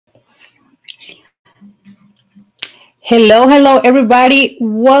Hello, everybody.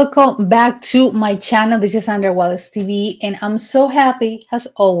 Welcome back to my channel. This is Sandra Wallace TV, and I'm so happy, as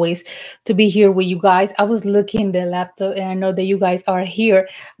always, to be here with you guys. I was looking the laptop, and I know that you guys are here.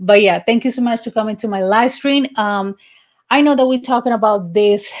 But yeah, thank you so much for coming to my live stream. I know that we're talking about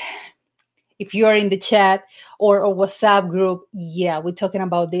this. If you are in the chat or WhatsApp group, yeah, we're talking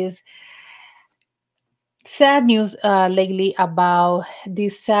about this sad news lately about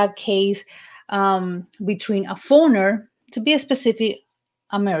this sad case between a foreigner, to be specific,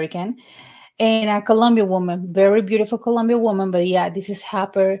 American, and a Colombian woman, very beautiful Colombian woman. But yeah, this is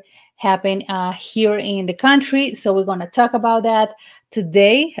happened here in the country. So we're gonna talk about that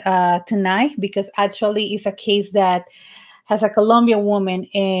tonight, because actually it's a case that has a Colombian woman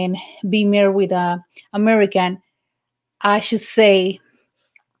and be married with a American. I should say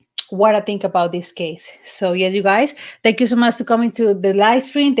what I think about this case. So yes, you guys, thank you so much for coming to the live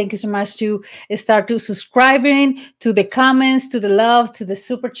stream. Thank you so much to start to subscribing, to the comments, to the love, to the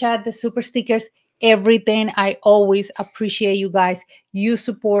super chat, the super stickers, everything. I always appreciate you guys, you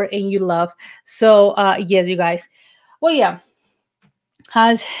support and you love. So yes, you guys. Well, yeah,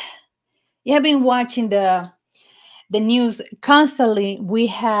 as you have been watching the news constantly, we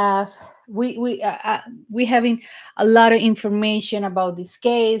having a lot of information about this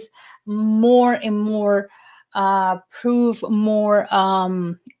case, more and more proof, more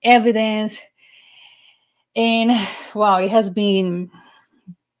evidence, and wow, it has been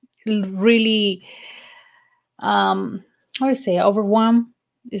really how to say, overwhelmed.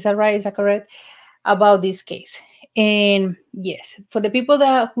 Is that right? Is that correct? About this case. And yes, for the people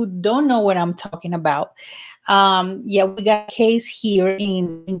who don't know what I'm talking about, yeah, we got a case here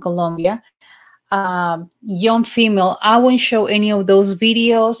in Colombia. Young female. I won't show any of those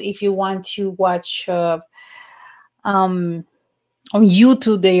videos. If you want to watch on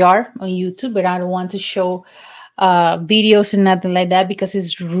YouTube, they are on YouTube, but I don't want to show videos and nothing like that, because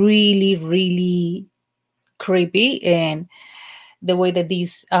it's really, really creepy and the way that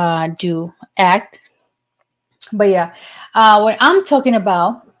these do act. But yeah, what I'm talking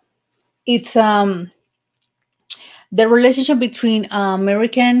about, it's the relationship between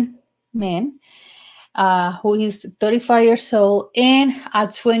American man who is 35 years old and a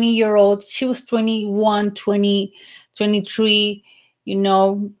 20-year-old. She was 21, 20, 23, you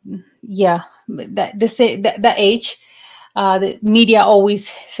know. Yeah, that they say that age. The media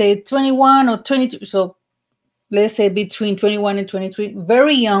always say 21 or 22. So let's say between 21 and 23.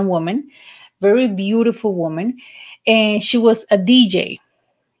 Very young woman, very beautiful woman. And she was a DJ.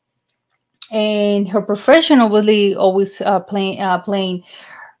 And her profession, obviously, always playing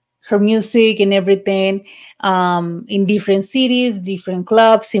her music and everything in different cities, different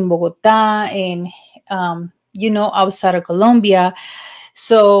clubs in Bogotá, and outside of Colombia.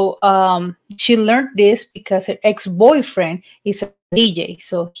 So she learned this because her ex-boyfriend is a DJ.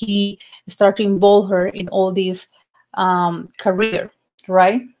 So he started to involve her in all this career,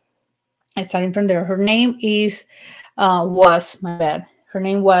 right? And starting from there, her name was, my bad, her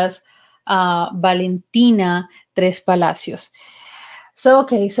name was Valentina Trespalacios. So,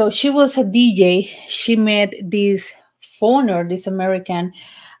 okay, so she was a DJ. She met this foreigner, this American.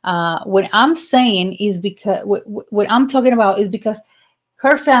 What I'm saying is because what I'm talking about is because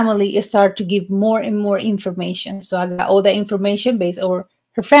her family started to give more and more information. So I got all the information based on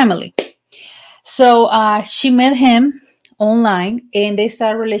her family. So she met him online, and they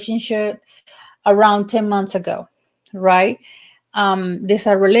started a relationship around 10 months ago, right? They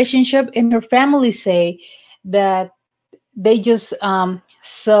started a relationship, and her family say that they just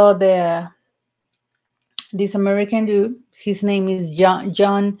saw this American dude. His name is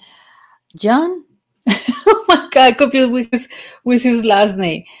John. Oh my God, confused with his last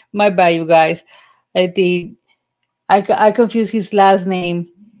name. My bad, you guys. I think I confused his last name.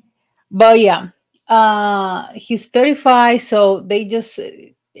 But yeah, he's 35. So they just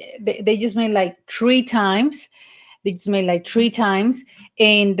made like 3 times. They just made like 3 times,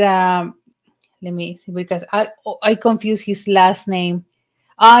 and let me see, because I confused his last name.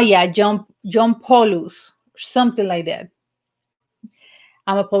 Yeah, John Poulos, something like that.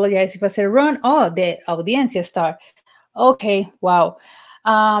 I'm apologize if I said wrong. Oh, the audiencia star. Okay, wow.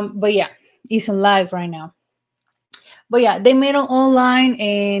 But yeah, he's on live right now. But yeah, they met online,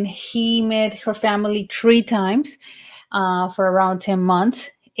 and he met her family 3 times for around 10 months,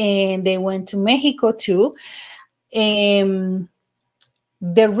 and they went to Mexico too. And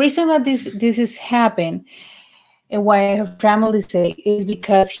the reason that this is happened, and why her family say, is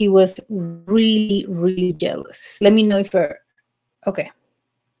because he was really, really jealous. Let me know if you're okay.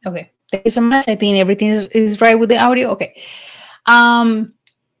 Thank you so much. I think everything is right with the audio. Okay. And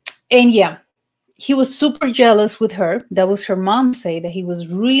yeah, he was super jealous with her. That was her mom say, that he was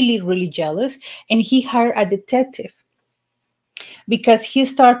really, really jealous, and he hired a detective because he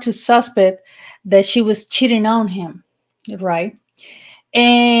started to suspect that she was cheating on him, right?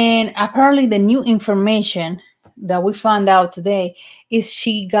 And apparently, the new information that we found out today is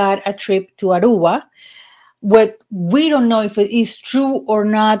she got a trip to Aruba. What we don't know if it is true or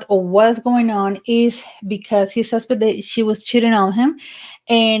not, or what's going on, is because he suspected that she was cheating on him,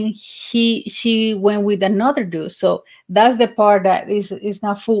 and she went with another dude. So that's the part that is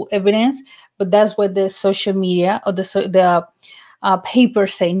not full evidence, but that's what the social media or the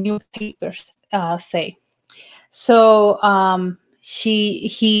papers say, newspapers say. So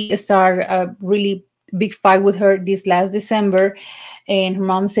he started a really big fight with her this last December, and her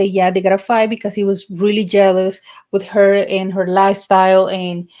mom said, yeah, they got a fight because he was really jealous with her and her lifestyle.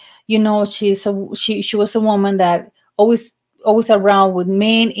 And she was a woman that always around with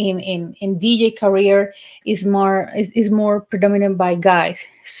men, in DJ career is more predominant by guys.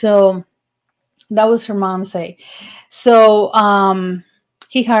 So that was her mom say. So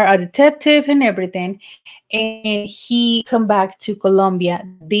he hired a detective and everything, and he come back to Colombia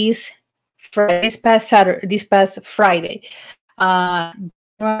this past Friday,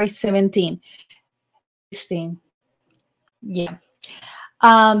 January 17, 16. Yeah.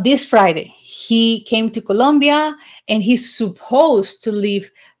 This Friday, he came to Colombia, and he's supposed to live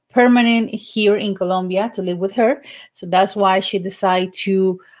permanent here in Colombia to live with her. So that's why she decided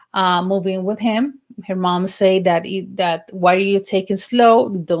to move in with him. Her mom say that why are you taking slow?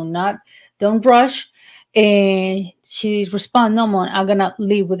 Don't rush. And she respond, no, mom, I'm gonna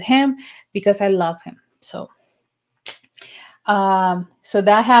live with him because I love him. So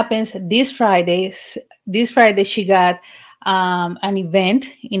that happens this Friday. This Friday, she got an event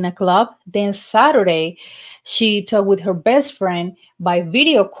in a club. Then Saturday, she talked with her best friend by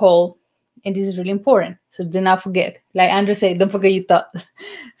video call. And this is really important. So do not forget. Like Andrew said, don't forget your thought.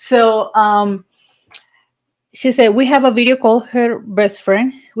 So she said, we have a video call, her best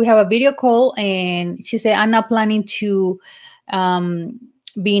friend. We have a video call. And she said, I'm not planning to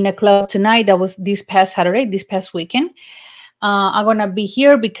be in a club tonight. That was this past Saturday, this past weekend. I'm gonna be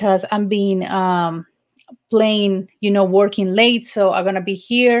here because I'm being playing, working late. So I'm gonna be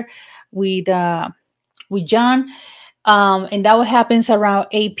here with John, and that happens around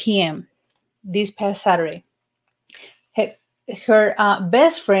 8 p.m. this past Saturday. Her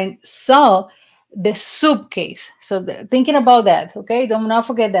best friend saw the suitcase. So thinking about that, okay, don't not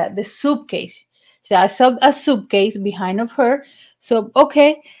forget that the suitcase. So I saw a suitcase behind of her. So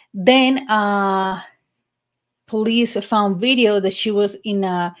okay, then police found video that she was in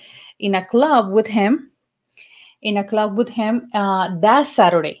a club with him, that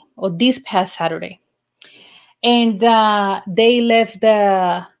Saturday, or this past Saturday. And they left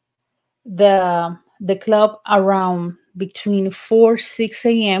the club around between 4-6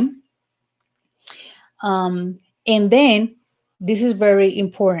 a.m. And then this is very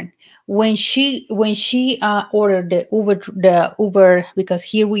important. When she ordered the Uber, because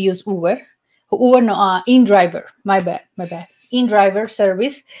here we use Uber, no, in-driver, my bad, in-driver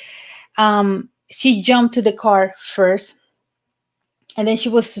service. She jumped to the car first, and then she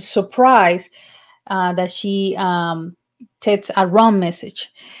was surprised that she texted a wrong message.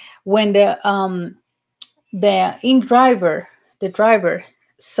 When the driver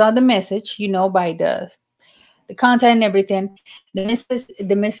saw the message, by the content and everything,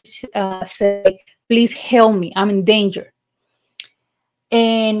 the message said, "Please help me, I'm in danger."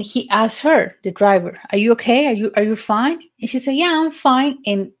 And he asked her, the driver, "Are you okay? Are you fine?" And she said, "Yeah, I'm fine."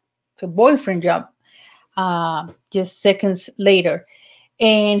 And the boyfriend jumped just seconds later.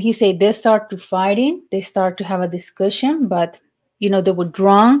 And he said they start to fighting. They start to have a discussion, but they were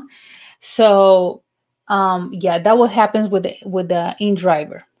drunk. So yeah, that what happens with the in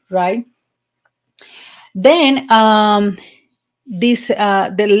driver, right? Then this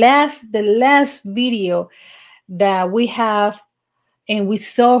the last video that we have, and we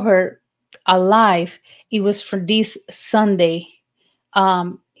saw her alive. It was for this Sunday,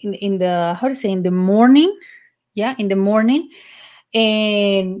 in the, how to say, in the morning. Yeah, in the morning.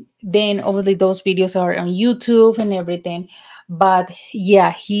 And then obviously those videos are on YouTube and everything. But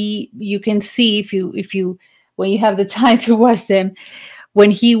yeah, you can see, if you when you have the time to watch them,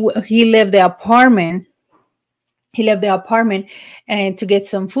 when he left the apartment, and to get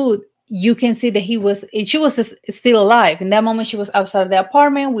some food. You can see that she was still alive in that moment. She was outside the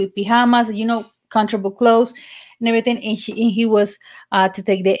apartment with pajamas, comfortable clothes and everything. And he was to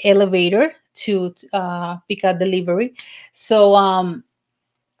take the elevator to pick up delivery. So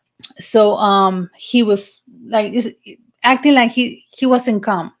he was like acting like he wasn't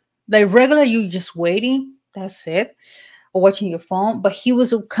calm, Like regular, you just waiting. That's it, or watching your phone. But he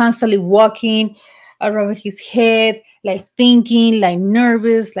was constantly walking around his head, like thinking, like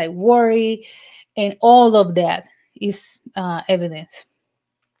nervous, like worry, and all of that is evidence.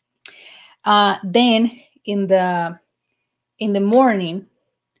 Then in the morning,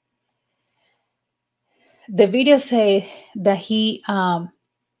 the video say that he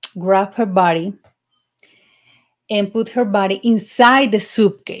grabbed her body and put her body inside the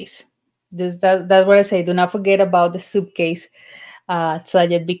suitcase. That's what I say. Do not forget about the suitcase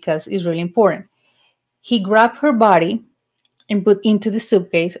subject because it's really important. He grabbed her body and put into the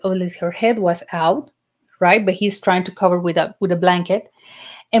suitcase. Obviously, her head was out, right? But he's trying to cover with a blanket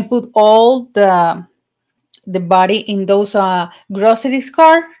and put all the body in those groceries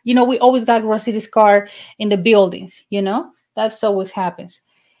car. You know, we always got groceries car in the buildings. You know, that's always happens.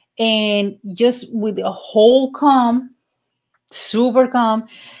 And just with a whole calm, super calm,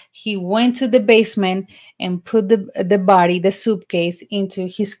 he went to the basement and put the body, the suitcase, into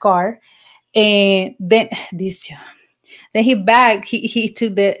his car. And then this then he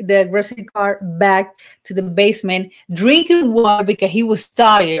took the grocery car back to the basement, drinking water because he was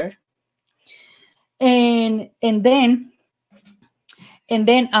tired. And then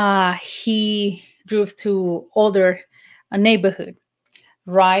he drove to other neighborhood,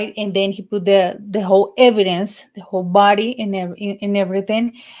 right? And then he put the whole evidence, the whole body and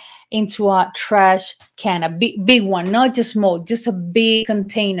everything into a trash can, a big one, not just small, just a big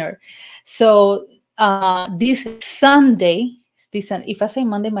container. So this Sunday, if I say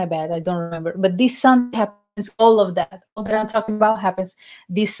Monday, my bad, I don't remember. But this Sunday happens. All that I'm talking about happens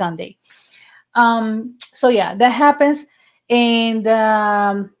this Sunday. So yeah, that happens, and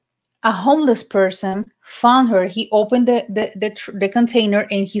a homeless person found her. He opened the container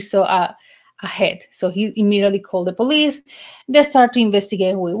and he saw a head. So he immediately called the police. They start to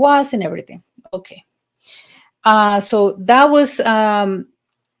investigate who it was and everything. Okay. So that was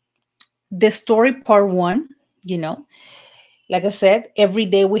the story part one. You know, like I said, every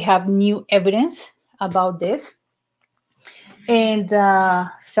day we have new evidence about this, and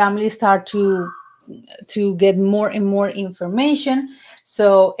families start to get more and more information.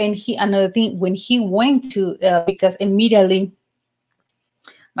 So, and another thing, when he went to because immediately,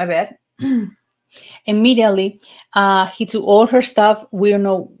 my bad, immediately he took all her stuff. We don't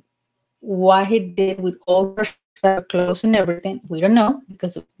know what he did with all her stuff, clothes and everything. We don't know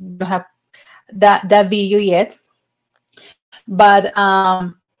because we don't have that video yet. But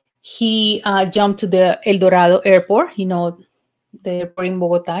he jumped to the El Dorado airport, you know, the airport in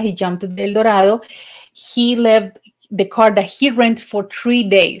Bogotá. He jumped to the El Dorado. He left the car that he rented for 3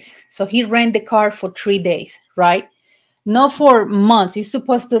 days. So he rented the car for 3 days, right? Not for months. He's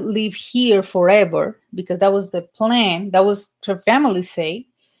supposed to live here forever because that was the plan. That was her family say.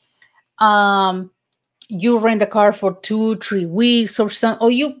 You rent the car for 2-3 weeks or some,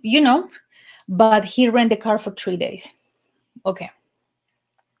 or you know, but he rent the car for 3 days. Okay.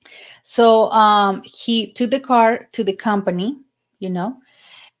 So he took the car to the company, you know,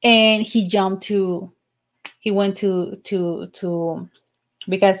 and he went to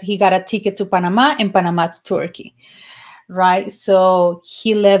because he got a ticket to Panama and Panama to Turkey, right? So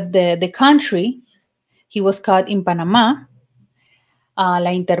he left the country. He was caught in Panama. La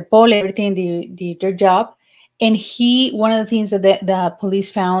Interpol, everything, did their job. And one of the things that the police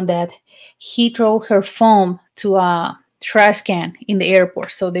found, that he threw her phone to a trash can in the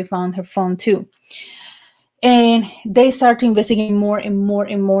airport. So they found her phone too. And they start to investigate more and more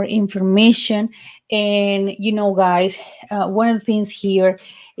and more information. And, you know, guys, one of the things here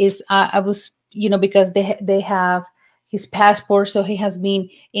is I was, you know, because they have his passport. So he has been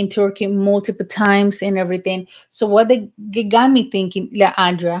in Turkey multiple times and everything. So what they got me thinking,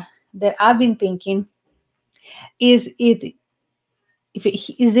 Leandra, that I've been thinking is is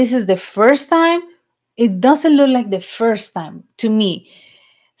this is the first time? It doesn't look like the first time to me.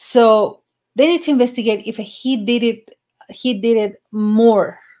 So they need to investigate if he did it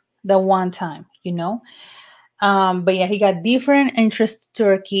more than one time, you know. But yeah, he got different interest to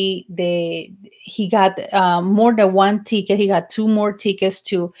Turkey. He got more than one ticket. He got 2 more tickets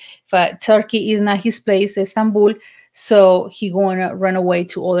to, Turkey is not his place, Istanbul. So he going to run away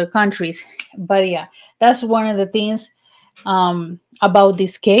to other countries. But yeah, that's one of the things about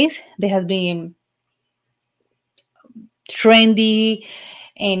this case. There has been trendy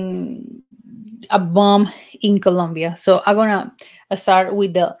and a bomb in Colombia. So I'm gonna start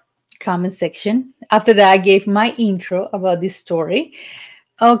with the comment section. After that, I gave my intro about this story.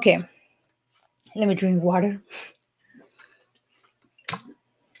 Okay, let me drink water.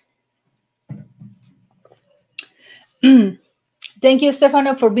 Thank you,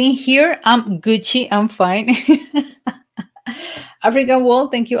 Stefano, for being here. I'm Gucci. I'm fine. African Wall,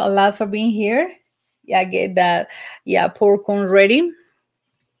 thank you a lot for being here. Yeah, get that. Yeah, popcorn ready.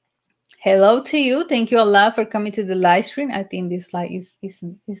 Hello to you. Thank you a lot for coming to the live stream. I think this light is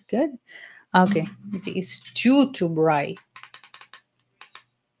good. Okay, let's see, it's too bright.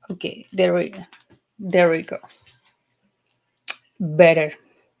 Okay, there we go. Better.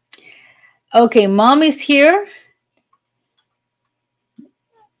 Okay, mom is here.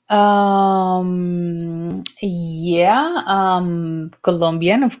 Yeah,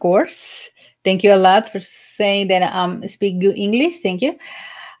 Colombian, of course. Thank you a lot for saying that speak good English. Thank you.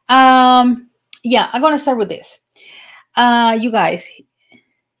 Yeah, I'm gonna start with this. You guys,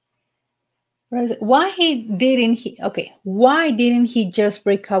 why didn't he just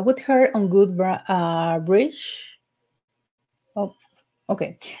break up with her on Bridge? Oh,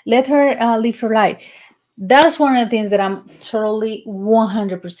 okay. Let her live her life. That's one of the things that I'm totally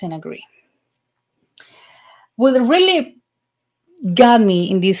 100% agree. What really got me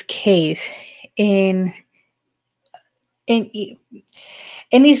in this case, and and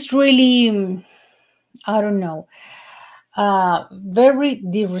and it's really, I don't know, very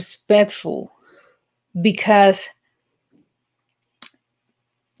disrespectful, because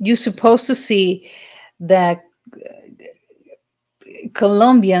you're supposed to see that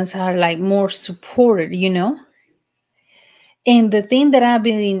Colombians are like more supported, And the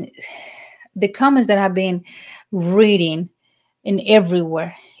comments that I've been reading in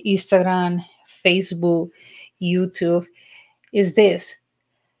everywhere, Instagram, Facebook, YouTube, is this.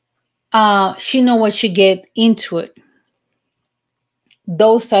 She know what she get into it.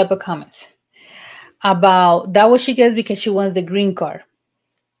 Those type of comments about that what she gets because she wants the green card.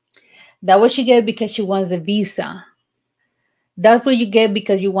 That what she get because she wants the visa. That's what you get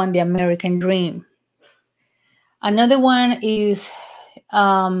because you want the American dream. Another one is,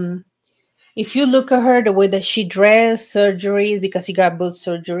 if you look at her, the way that she dressed, surgeries, because she got both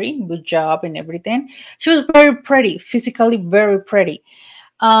surgery, both job and everything. She was very pretty, physically very pretty.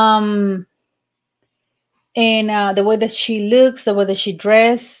 And the way that she looks, the way that she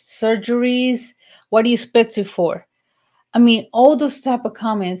dressed, surgeries, what do you expect it for? I mean, all those type of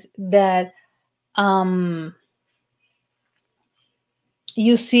comments that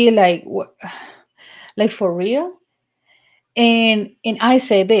you see, like, like for real. And I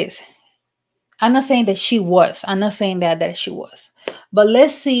say this. I'm not saying that she was. I'm not saying that she was. But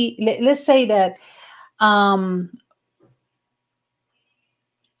let's see. Let's say that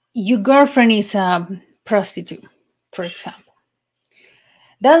your girlfriend is a prostitute, for example.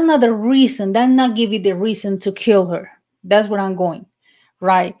 That's not the reason. That's not give you the reason to kill her. That's where I'm going,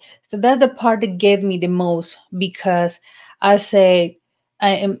 right? So that's the part that get me the most, because I say, I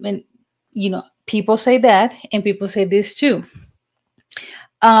am, and people say that, and people say this too.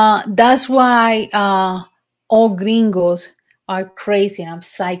 That's why all gringos are crazy and I'm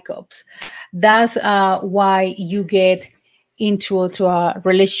psychops. That's why you get into a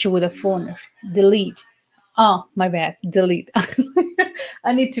relationship with a foreigner. Delete. Oh, my bad. Delete.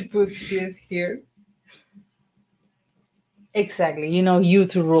 I need to put this here. Exactly.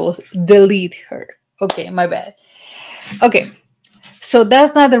 YouTube rules. Delete her. Okay, my bad. Okay. So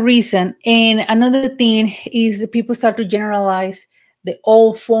that's not the reason. And another thing is that people start to generalize the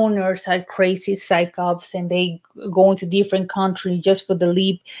all foreigners are crazy psychops and they go into different countries just for the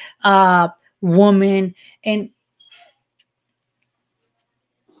lead woman. And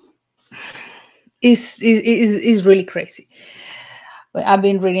is really crazy. But I've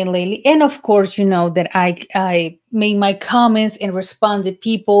been reading lately. And of course, you know that I made my comments and respond to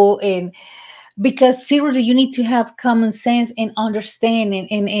people, and because seriously, you need to have common sense and understanding,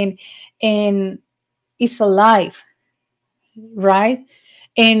 and it's alive, right?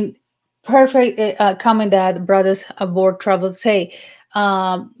 And perfect comment that brothers aboard travel say,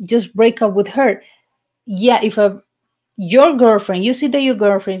 just break up with her. Yeah, if your girlfriend, you see that your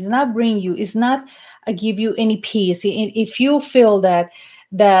girlfriend is not bring you, is not give you any peace, and if you feel that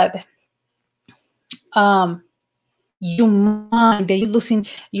you mind, that you're losing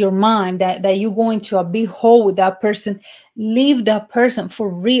your mind, that you're going to a big hole with that person, leave that person for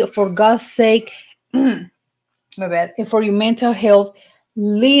real, for God's sake. My bad. And for your mental health,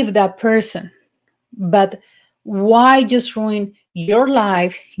 leave that person. But why just ruin your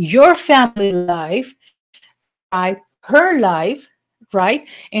life, your family life, right? Her life, right?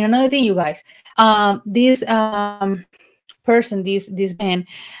 And another thing, you guys, this person, this man,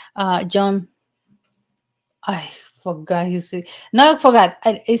 John, I forgot his. No, I forgot.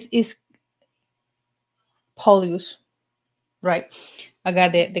 It's Poulos, right? I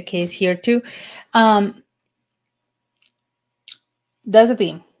got the case here too. Um, That's the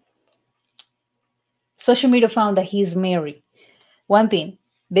thing. Social media found that he's married. One thing,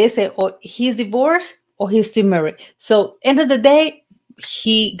 they say, oh, he's divorced or he's still married. So end of the day,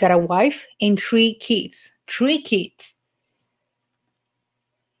 he got a wife and three kids. Three kids.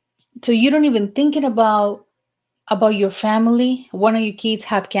 So you don't even thinking about your family. One of your kids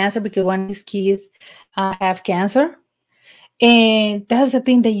have cancer because one of his kids have cancer, and that's the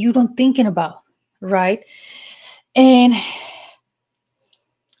thing that you don't thinking about, right? And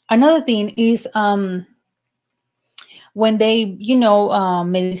another thing is when they,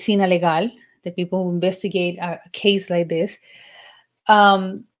 medicina legal, the people who investigate a case like this,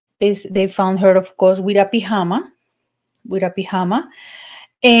 they found her, of course, with a pajama,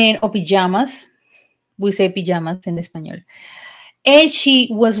 and or pajamas. We say pajamas in español. And she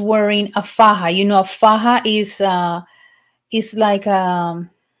was wearing a faja. You know, a faja is like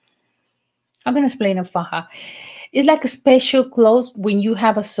I'm gonna explain a faja. It's like a special clothes when you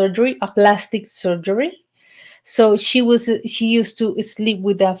have a surgery, a plastic surgery. So she used to sleep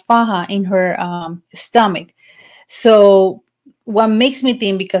with a faja in her stomach. So what makes me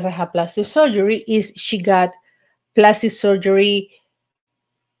think, because I have plastic surgery, is she got plastic surgery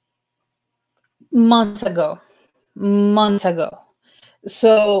months ago. Months ago.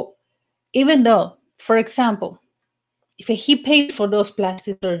 So even though, for example, if he paid for those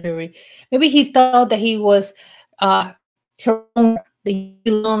plastic surgery, maybe he thought that he was her owner, that he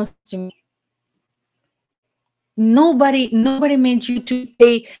belongs to me. Nobody made you to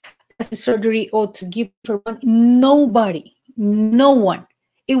pay plastic surgery or to give her money. Nobody, no one.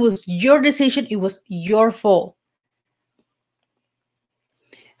 It was your decision. It was your fault.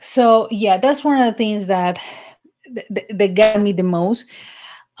 So yeah, that's one of the things that that got me the most.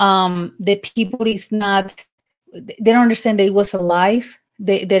 The people is not, they don't understand that it was alive,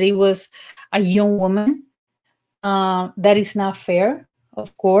 that it was a young woman. That is not fair,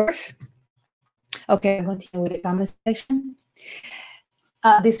 of course. Okay, I'll continue with the comment section.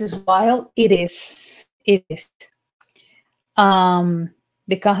 This is wild. It is. It is.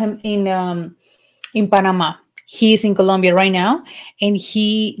 They caught him in Panama. He is in Colombia right now, and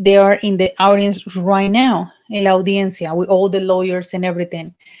they are in the audience right now, in la audiencia, with all the lawyers and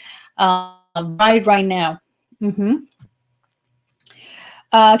everything. Right now. Mm-hmm.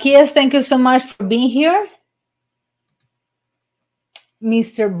 Kies, thank you so much for being here.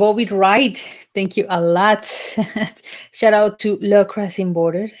 Mr. Bobby Wright, thank you a lot. Shout out to Law Crossing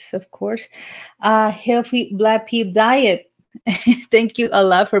Borders, of course. Healthy Black Pea Diet, thank you a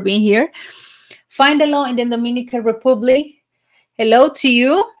lot for being here. Find the law in the Dominican Republic. Hello to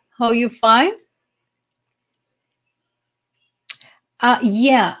you. How you find?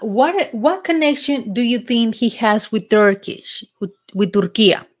 Yeah. What connection do you think he has with Turkish, with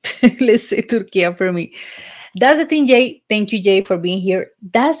Turkey? Let's say Turkey for me. That's the thing, Jay. Thank you, Jay, for being here.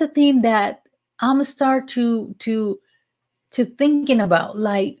 That's the thing that I'm start to thinking about.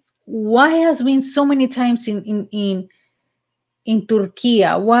 Like, why has been so many times in Turkey?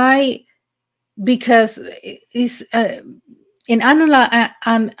 Why? Because it's I'm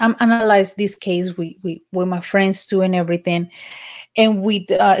analyze this case with my friends too and everything, and with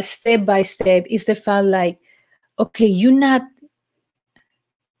step by step is the fact, like, okay, you I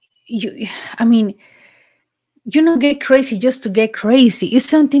mean, you don't get crazy just to get crazy. It's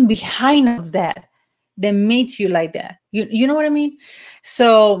something behind of that makes you like that. You know what I mean?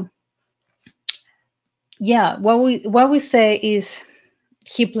 So yeah, what we say is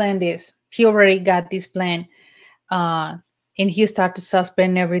he planned this. He already got this plan, and he started to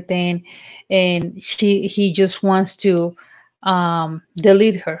suspend everything, and he just wants to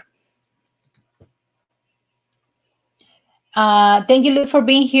delete her. Thank you, Luke, for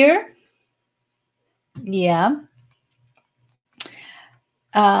being here. Yeah.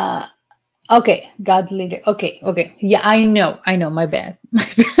 Okay, God leader. Okay. Yeah, I know. My bad. My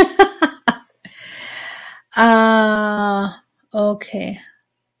bad. Okay.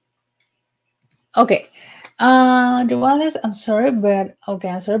 Okay. The one is, I'm sorry, but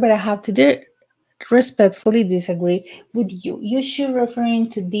I have to respectfully disagree with you. You should referring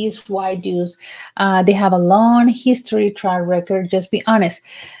to these white Jews. They have a long history, track record. Just be honest.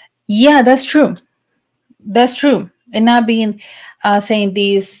 Yeah, that's true. That's true. And I've been saying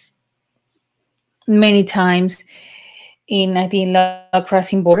this many times in, I think, Law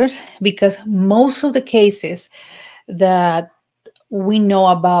Crossing Borders, because most of the cases that we know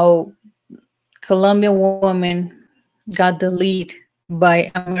about Colombian women got deleted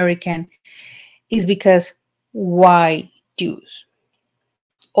by American is because white Jews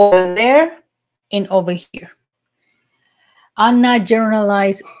over there and over here. I'm not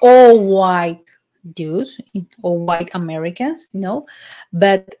generalize all white Jews or white Americans,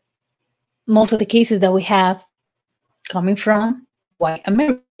 but most of the cases that we have coming from white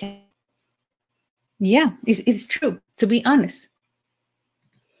Americans. Yeah, it's true, to be honest.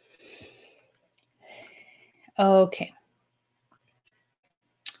 Okay.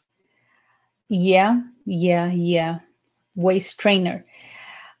 Yeah. Waist trainer.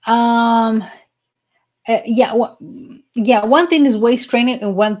 Um, yeah, yeah. One thing is waist trainer,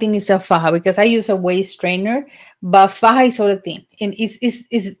 and one thing is a faja because I use a waist trainer, but faja is other thing, and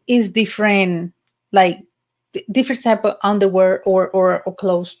is different, like different type of underwear or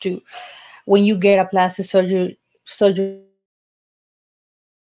clothes too. When you get a plastic surgery.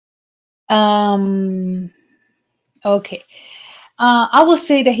 Um. Okay. I will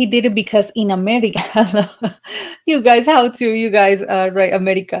say that he did it because in America, you guys, how to you guys, right?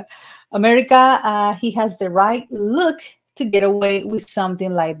 America, he has the right look to get away with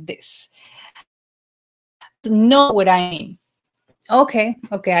something like this. To know what I mean? Okay,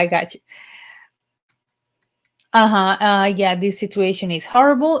 I got you. Uh-huh. Yeah, this situation is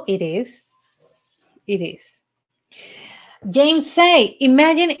horrible. It is. It is. James say,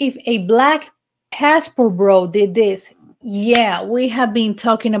 imagine if a black passport bro did this. Yeah, we have been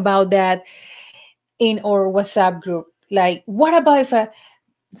talking about that in our WhatsApp group. Like, what about if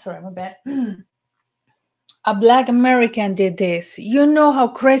sorry, my bad. A black American did this? You know how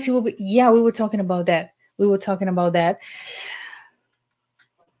crazy it would be. Yeah, we were talking about that. We were talking about that.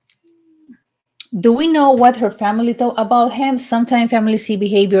 Do we know what her family thought about him? Sometimes families see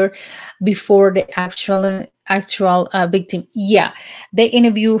behavior before the actual victim. Yeah, they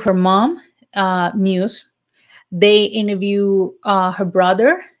interview her mom, news. They interview her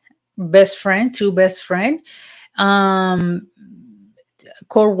brother, best friend, two best friend, um,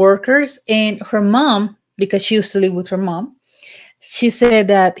 co-workers, and her mom, because she used to live with her mom. She said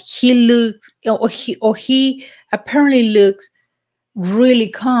that he looks, or he apparently looks really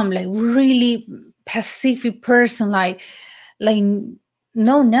calm, like really pacific person, like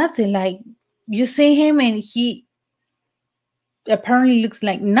no nothing. Like you see him and he apparently looks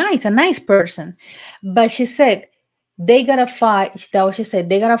like nice, a nice person. But she said they got to fight. That what she said.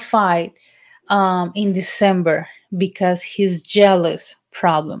 They got to fight in December because he's jealous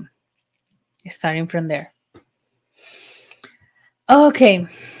problem. Starting from there. Okay.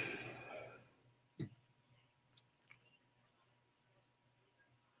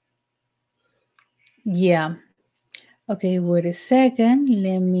 Yeah. Okay, wait a second.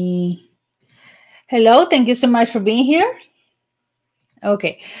 Let me. Hello, thank you so much for being here.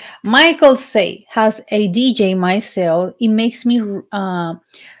 Okay. Michael say has a DJ myself. It makes me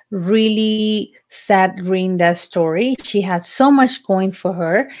really sad reading that story. She had so much going for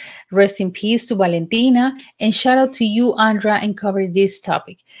her. Rest in peace to Valentina, and shout out to you, Andra, and cover this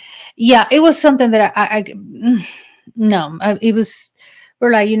topic. Yeah, it was something that no, it was. We're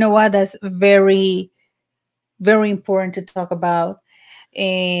like, you know what? That's very, very important to talk about.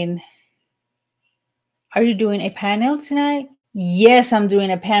 And are you doing a panel tonight? Yes, I'm doing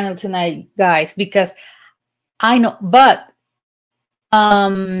a panel tonight, guys, because I know, but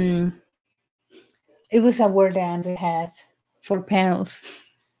um, it was a word that Andrew has for panels.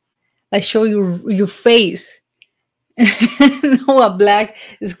 Like show your face, no a black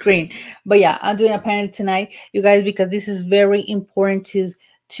screen. But yeah, I'm doing a panel tonight, you guys, because this is very important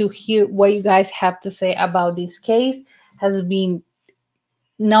to hear what you guys have to say about this case. Has been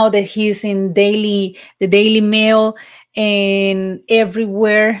now that he's in the Daily Mail and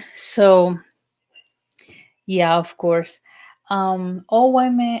everywhere. So yeah, of course. All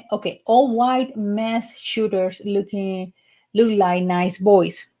white mass shooters look like nice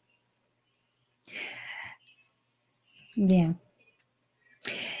boys. Yeah.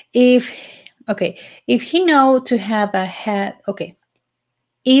 If okay, if he know to have a had okay,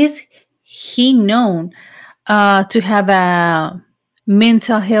 is he known to have a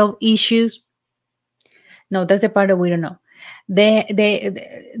mental health issues? No, that's the part that we don't know. That's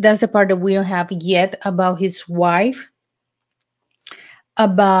the part that we don't have yet about his wife,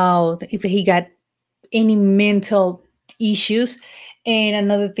 about if he got any mental issues. And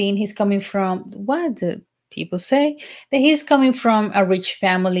another thing, he's coming from what the people say that he's coming from a rich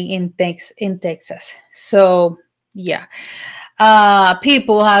family in Texas. So yeah,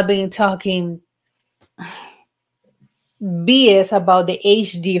 people have been talking BS about the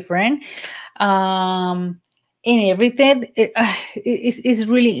age difference, and everything. It's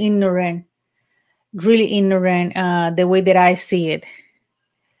really ignorant. The way that I see it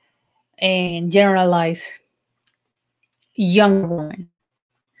and generalize younger women.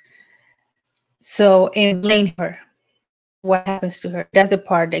 So and blame her. what happens to her. That's the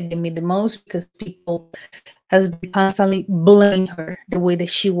part that gave me the most, because people has been constantly blaming her, the way that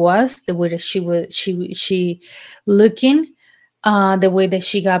she was, the way that she looking, the way that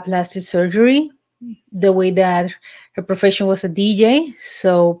she got plastic surgery, the way that her profession was a DJ.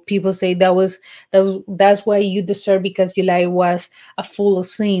 So people say that's why you deserve, because your life was a full of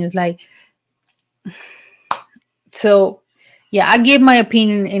sins. Like, so yeah, I give my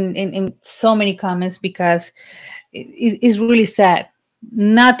opinion in so many comments, because it's really sad.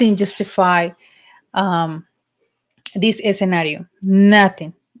 Nothing justify um this scenario.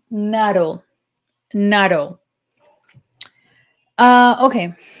 Nothing. Not all. Not all.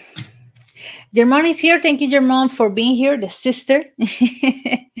 Okay. Germán is here. Thank you, Germán, for being here, the sister.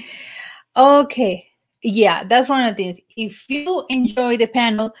 Okay. Yeah, that's one of the things. If you enjoy the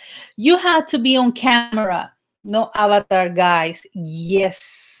panel, you have to be on camera. No avatar, guys.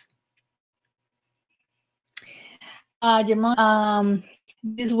 Yes. Germán,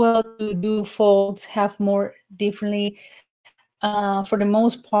 this well to do folds have more differently. For the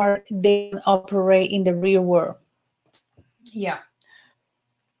most part, they operate in the real world. Yeah.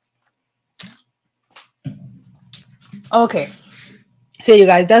 Okay. So you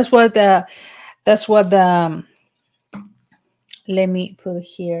guys, that's what the let me put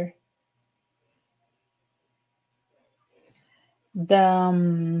here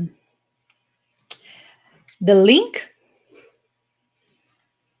the link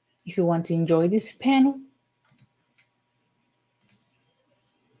if you want to enjoy this panel.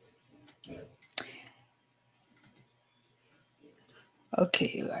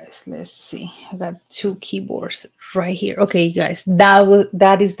 Okay, you guys, let's see. I got two keyboards right here. Okay, you guys,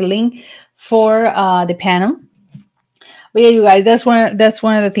 that is the link for the panel. But yeah, you guys, that's one of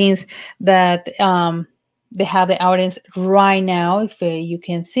the things that they have the audience right now. If you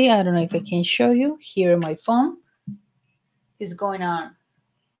can see, I don't know if I can show you here on my phone. It's going on.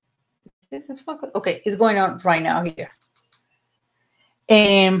 Okay, it's going on right now here.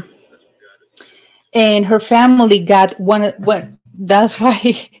 And her family got one. That's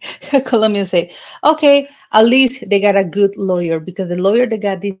why Colombians say, okay, at least they got a good lawyer, because the lawyer that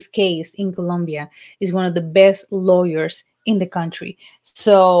got this case in Colombia is one of the best lawyers in the country.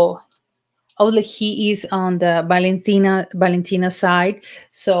 So only he is on the Valentina side.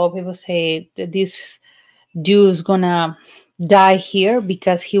 So people say that this dude's gonna die here,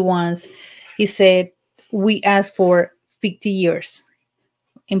 because he said, we asked for 50 years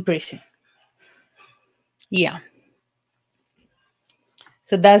in prison. Yeah.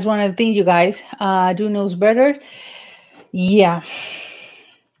 So that's one of the things, you guys. Do knows better. Yeah.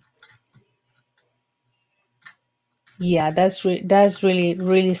 Yeah, that's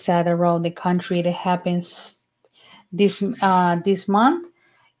really sad around the country that happens this month.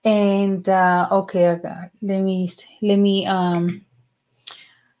 And okay, let me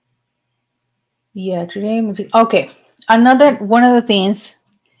yeah, today. Okay, another one of the things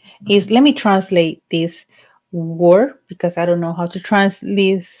is, let me translate this word, because I don't know how to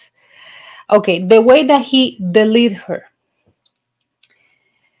translate. Okay, the way that he deleted her.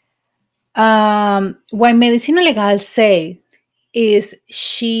 What Medicina Legal say is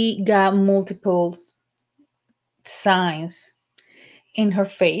she got multiple signs in her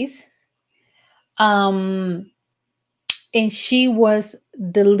face. And she was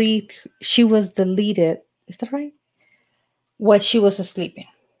deleted. Is that right? While she was sleeping.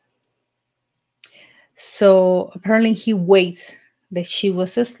 So apparently he waits that she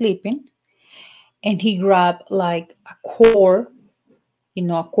was sleeping, and he grabbed like a cord,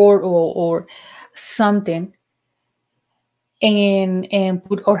 a cord or something, and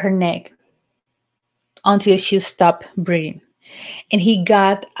put on her neck until she stopped breathing. And he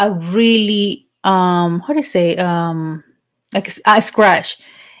got a really how do you say, like a scratch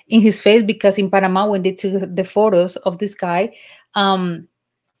in his face, because in Panama, when they took the photos of this guy,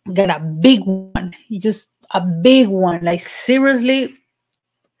 got a big one, just a big one, like seriously.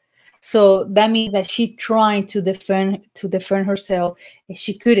 So that means that she trying to defend herself, and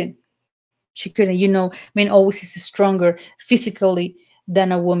she couldn't. She couldn't. Men always is stronger physically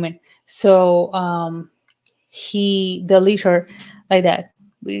than a woman. So he delete her like that.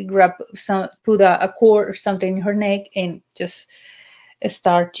 We put a cord or something in her neck, and just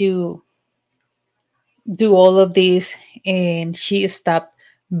start to do all of this, and she stopped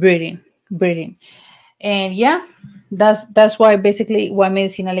breathing. And yeah, that's why basically what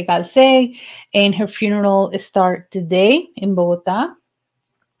Medicina Legal say. And her funeral start today in Bogotá.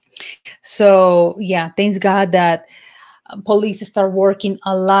 So yeah, thanks God that police start working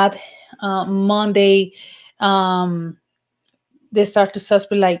a lot. Monday, they start to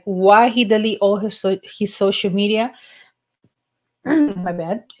suspect, like, why he delete all his social media. My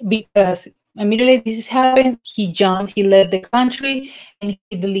bad. Because immediately this happened, he jumped, he left the country, and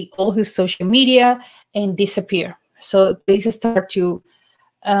he deleted all his social media and disappeared. So police start to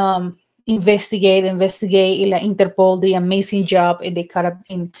investigate. La Interpol the amazing job in the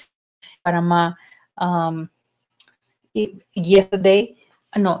in Panama yesterday.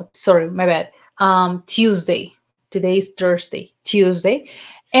 No, sorry, my bad. Tuesday. Today is Thursday. Tuesday,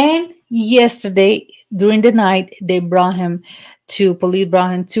 and yesterday during the night they brought him to police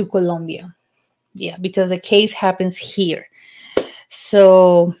brought him to Colombia. Yeah, because the case happens here.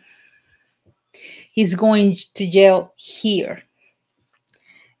 So he's going to jail here.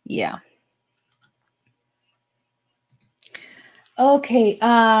 Yeah. Okay.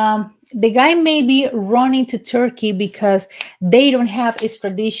 The guy may be running to Turkey because they don't have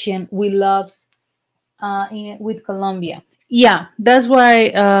extradition with loves with Colombia. Yeah, that's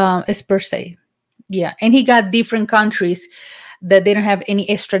why it's per se. Yeah, and he got different countries that they don't have any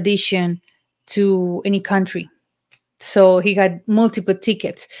extradition to any country. So he got multiple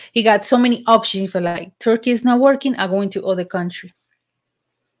tickets. He got so many options for like Turkey is not working, I'm going to other country.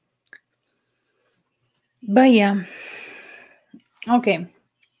 But yeah, okay.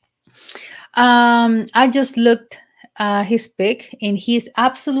 I just looked his pic, and he's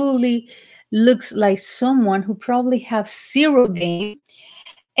absolutely looks like someone who probably have zero game.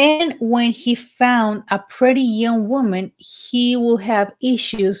 And when he found a pretty young woman, he will have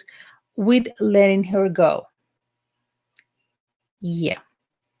issues with letting her go. Yeah,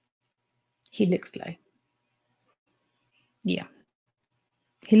 he looks like. Yeah,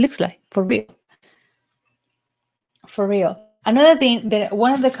 he looks like for real. For real. Another thing that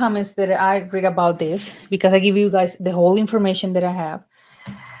one of the comments that I read about this, because I give you guys the whole information that I have.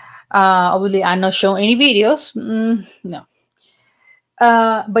 Obviously, I'm not showing any videos. No.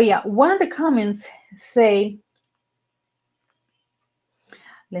 But yeah, one of the comments say,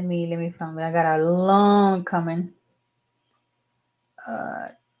 let me find it. I got a long comment.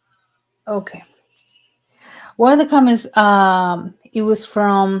 Okay. One of the comments, it was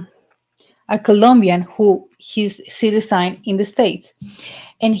from a Colombian who he's citizen in the States,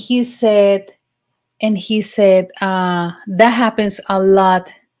 and he said that happens a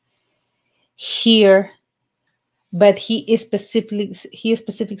lot here, but he specifically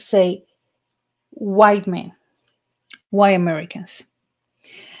say white men, white Americans.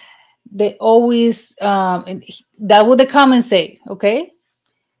 They always that what the comments say. Okay,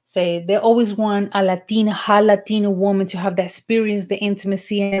 say they always want a Latino woman to have the experience, the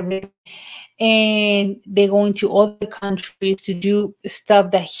intimacy, and everything. And they're going to other countries to do stuff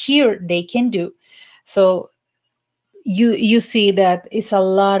that here they can do. So you see that it's a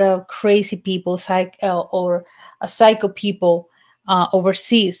lot of crazy people, or a psycho people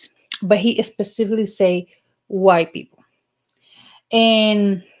overseas, but he specifically say white people.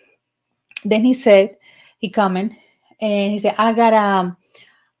 And then he comment, and he said, I got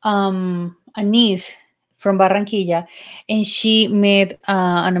a niece from Barranquilla, and she met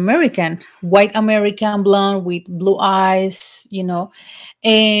an American, white American, blonde with blue eyes,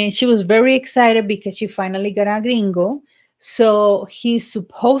 and she was very excited because she finally got a gringo. So he's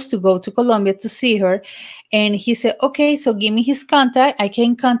supposed to go to Colombia to see her, and he said, "Okay, so give me his contact. I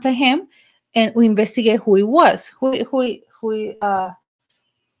can contact him, and we investigate who he was, who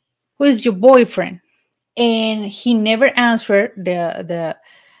is your boyfriend." And he never answered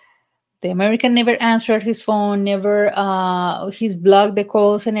the American never answered his phone, never he's blocked the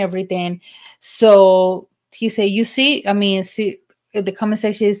calls and everything. So he said, you see, I mean, see the comment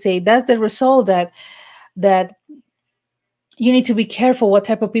section say that's the result that you need to be careful what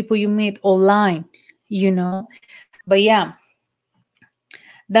type of people you meet online, But yeah,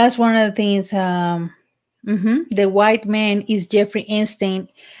 that's one of the things. The white man is Jeffrey Einstein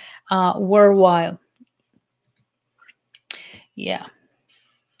worldwide. Yeah.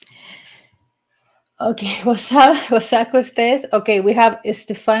 Okay, what's up? What's up, Cortez? Okay, we have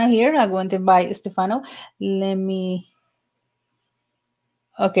Stefano here. I'm going to invite Stefano.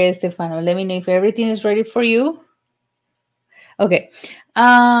 Okay, Stefano, let me know if everything is ready for you. Okay.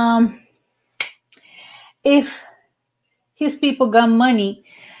 If his people got money,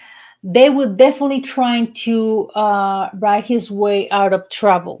 they would definitely try to ride his way out of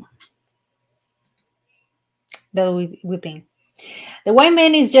trouble. That we think. The white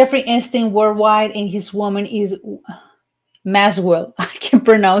man is Jeffrey Einstein worldwide, and his woman is Maswell. I can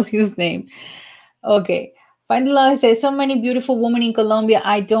pronounce his name. Okay. Finally, I say so many beautiful women in Colombia.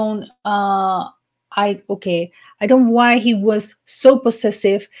 I don't why he was so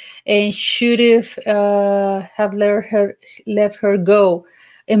possessive and should have left her go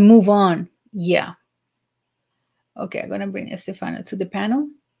and move on. Yeah. Okay, I'm gonna bring Stefano to the panel.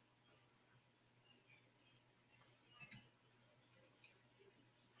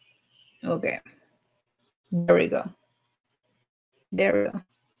 Okay, there we go. There we go.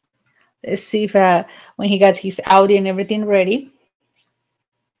 Let's see if when he got his audio and everything ready.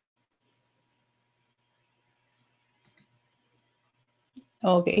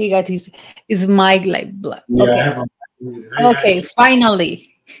 Okay, he got his mic like black. Yeah, I Okay, have a. okay, finally.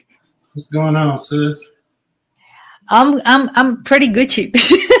 What's going on, sis? I'm pretty Gucci.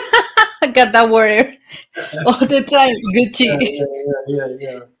 I got that word all the time. Yeah, Gucci. yeah, yeah,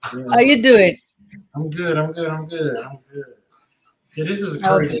 yeah, yeah, How yeah. you doing? I'm good. I'm good. I'm good. I'm good. Yeah, this is a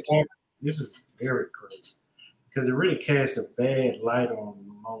crazy Okay. topic. This is very crazy because it really casts a bad light on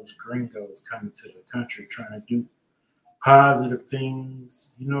most gringos coming to the country trying to do positive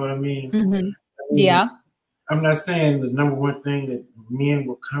things. You know what I mean? Hmm. I mean, Yeah. I'm not saying the number one thing that men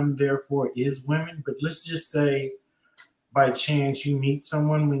will come there for is women, but let's just say by chance you meet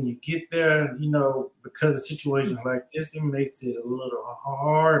someone when you get there, because of situations like this, it makes it a little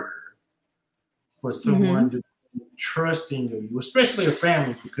harder for someone Hmm. to be trusting of you, especially a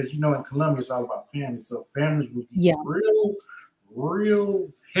family, because in Colombia it's all about family. So families would be Yeah. real,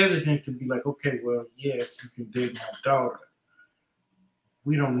 real hesitant to be like, okay, well, yes, you can date my daughter.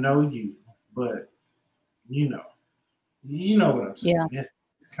 We don't know you, but you know, you know what I'm saying. Yeah.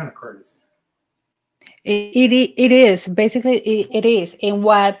 It's kind of crazy. It is basically it is, and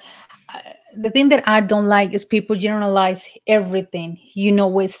what the thing that I don't like is people generalize everything.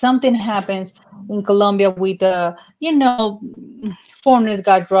 When something happens in Colombia with foreigners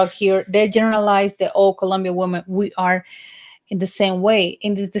got drugged here, they generalize that all Colombian women we are in the same way,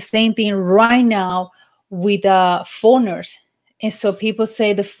 and it's the same thing right now with foreigners. And so people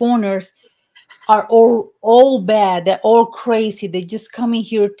say the foreigners are all bad, they're all crazy, they just coming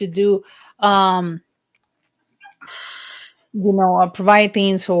here to do um provide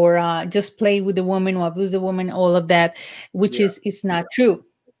things or just play with the woman or abuse the woman, all of that, which Yeah, is not true.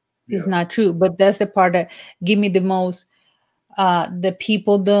 It's yeah. not true. But that's the part that give me the most. The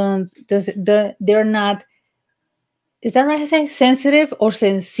people don't. They're not. Is that right? I say sensitive or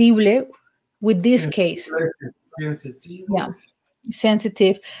sensible with this case. Sensitive. Yeah,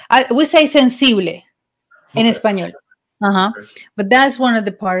 sensitive. We say sensible in Okay. Espanol. Uh huh. Okay. But that's one of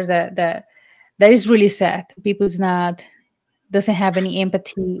the parts that is really sad. People's not doesn't have any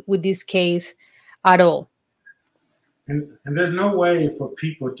empathy with this case at all. And there's no way for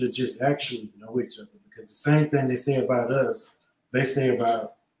people to just actually know each other because the same thing they say about us, they say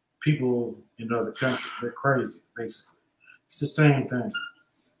about people in other countries. They're crazy, basically. It's the same thing.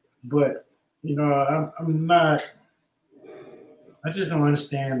 But, I'm not, I just don't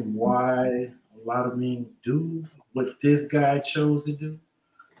understand why a lot of men do what this guy chose to do.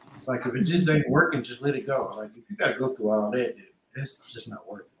 Like, if it just Mhm. ain't working, just let it go. Like, if you got to go through all that, then it's just not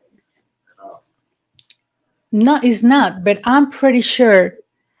worth it at all. No, it's not, but I'm pretty sure.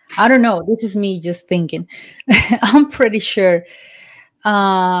 I don't know. This is me just thinking. I'm pretty sure.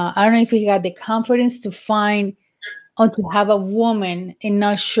 I don't know if he got the confidence to find or to have a woman and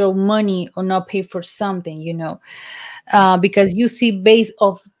not show money or not pay for something. Because you see based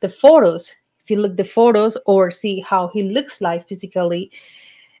of the photos. If you look the photos or see how he looks like physically,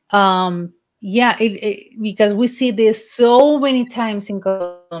 yeah, because we see this so many times in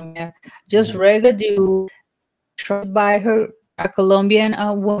Colombia. Just Mhm. regular dude trusted by her a Colombian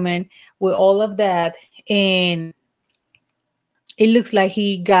woman with all of that, and it looks like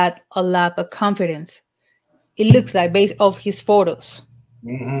he got a lot of confidence. It looks like based off his photos.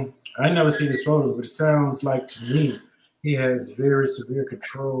 I never seen his photos, but it sounds like to me he has very severe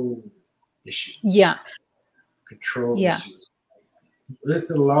control issues. Yeah, Control yeah. issues. There's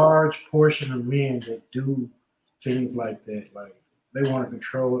a large portion of men that do things like that. Like they want to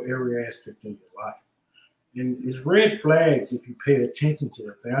control every aspect of your life. And it's red flags if you pay attention to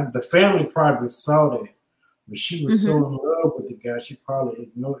that thing. The family probably saw that, but she was Hmm. so in love with the guy, she probably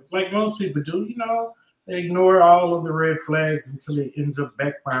ignored, like most people do. They ignore all of the red flags until it ends up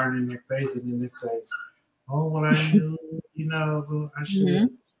backfiring in their face, and then they say, "Oh, well, I knew, well, I should have."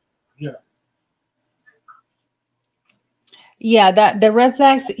 Hmm. Yeah, Yeah, that the red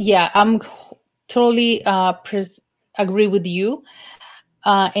flags. Yeah, I'm totally agree with you.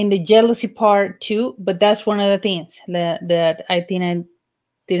 And the jealousy part too. But that's one of the things that I think I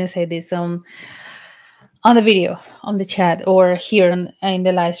didn't say this on the video, on the chat, or here in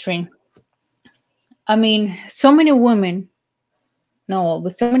the live stream. I mean, so many women, no,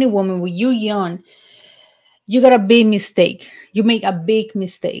 with so many women, when you young, you got a big mistake. You make a big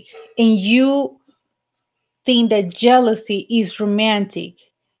mistake, and you think that jealousy is romantic.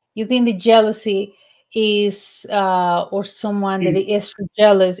 You think that jealousy is or someone that is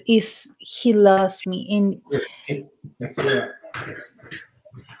jealous is he loves me, and Yeah.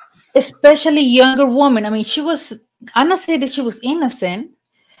 especially younger woman. I mean, she was, I'm not saying that she was innocent,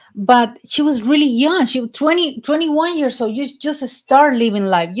 but she was really young. She was 21 years old. You just start living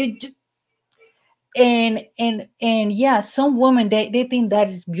life. And yeah, some women, they think that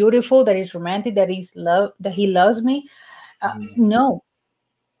is beautiful, that is romantic, that is love, that he loves me. No,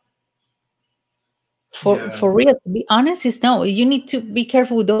 Yeah. for real, to be honest, is no. You need to be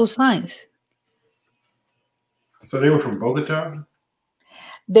careful with those signs. So they were from Bogota?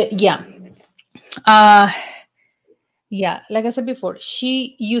 Yeah. Uh yeah, like I said before,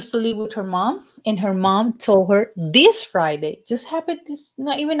 she used to live with her mom, and her mom told her this Friday, just happened this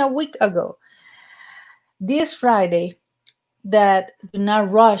not even a week ago, this Friday, that do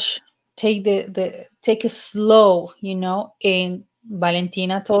not rush, take take it slow, and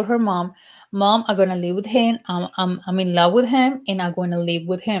Valentina told her mom, I'm gonna live with him, I'm in love with him, and I'm gonna live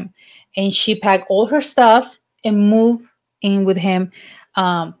with him. And she packed all her stuff and moved in with him,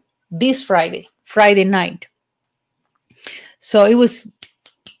 this Friday night. So it was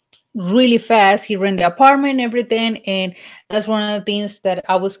really fast. He rented the apartment and everything, and that's one of the things that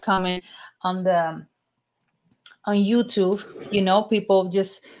I was coming on the on YouTube. People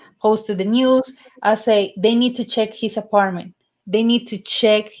just posted the news. I say they need to check his apartment. They need to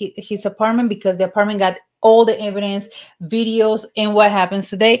check his apartment, because the apartment got all the evidence, videos, and what happens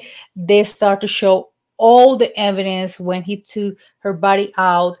today. They start to show all the evidence when he took her body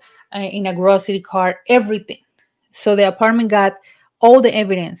out in a grocery cart, everything. So the apartment got all the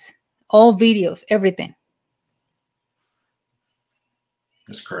evidence, all videos, everything.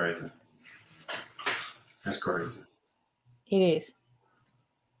 That's crazy. That's crazy. It is.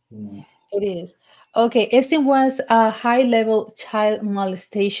 Mm. It is. Okay, este was a high-level child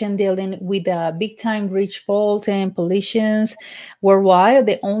molestation dealing with big time rich folks and politicians worldwide.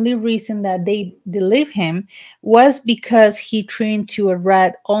 The only reason that they leave him was because he trained to a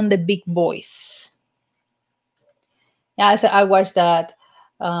rat on the big boys. Yeah, so I watched that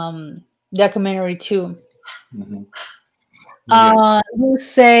documentary too. Mm-hmm. Yeah. We'll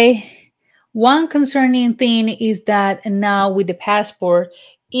say one concerning thing is that now with the passport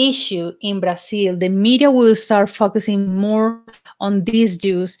issue in Brazil, the media will start focusing more on these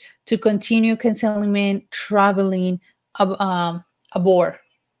Jews to continue canceling traveling abroad.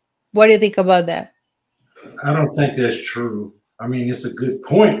 What do you think about that? I don't think that's true. I mean, it's a good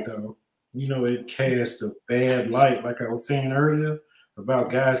point, though. It casts a bad light, like I was saying earlier, about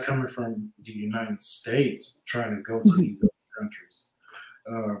guys coming from the United States trying to go to Mhm. these other countries,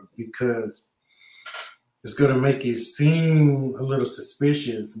 because it's going to make it seem a little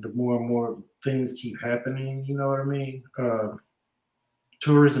suspicious the more and more things keep happening. You know what I mean?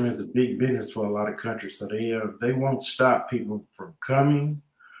 Tourism is a big business for a lot of countries, so they won't stop people from coming.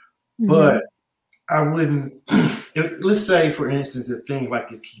 But I wouldn't. Let's say, for instance, if things like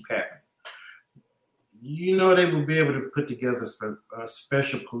this keep happening, they will be able to put together a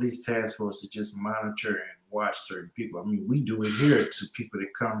special police task force to just monitor and watch certain people. I mean, we do it here to people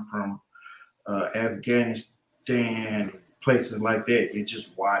that come from Afghanistan, places like that. They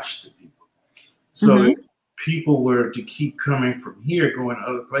just watch the people. So if people were to keep coming from here, going to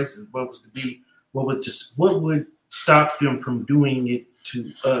other places, what would stop them from doing it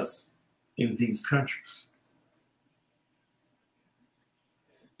to us in these countries?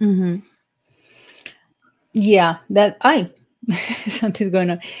 Yeah, that I something's going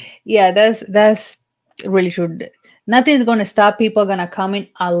on. Yeah, that's really true. Nothing's gonna stop people gonna come in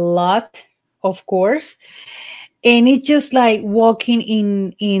a lot, of course. And it's just like walking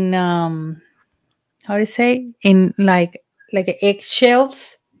in how to say, in like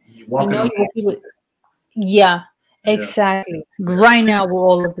eggshells. You You walking know, on you walk with, yeah, yeah. exactly. Right now, where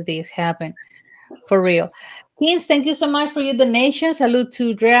all of this happen, for real. Kings, thank you so much for your donation. Salute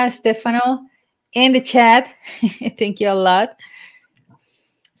to Drea Stefano in the chat. Thank you a lot.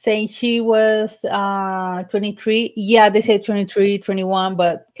 Saying she was 23. Yeah, they say 23, 21,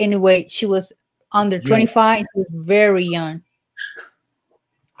 but anyway, she was under Yeah. 25. She was very young.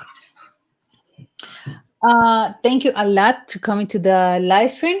 Thank you a lot to coming to the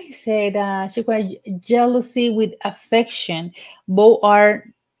live stream. He said she got jealousy with affection. Both are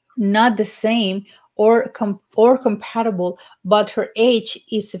not the same or compatible, but her age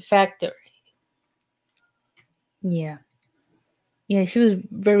is a factor. Yeah. Yeah, she was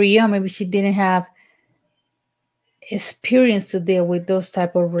very young. Maybe she didn't have experience to deal with those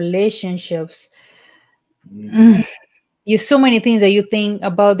type of relationships. Mm-hmm. There's so many things that you think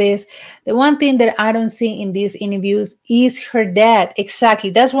about this. The one thing that I don't see in these interviews is her dad. Exactly.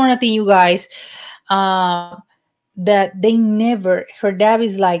 That's one of the thing, you guys. uh, that they never, her dad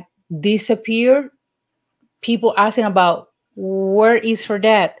is like disappeared. People asking about where is her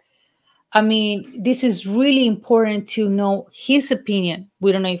dad. I mean, this is really important to know his opinion.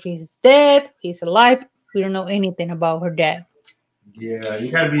 We don't know if he's dead, he's alive. We don't know anything about her dad. Yeah, you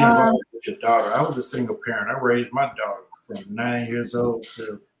got to be Um, involved with your daughter. I was a single parent. I raised my daughter from 9 years old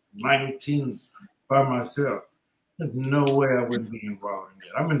to 19 by myself. There's no way I wouldn't be involved in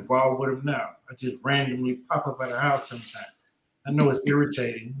that. I'm involved with them now. I just randomly pop up at the house sometimes. I know it's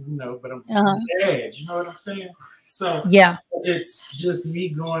irritating, but I'm uh, dad. You know what I'm saying? So yeah. it's just me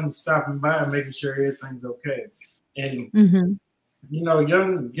going, stopping by, and making sure everything's okay. And Hmm.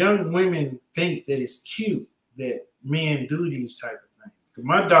 young women think that it's cute that men do these type of things. 'Cause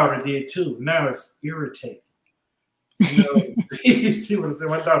my daughter did too. Now it's irritating. You see what I'm saying?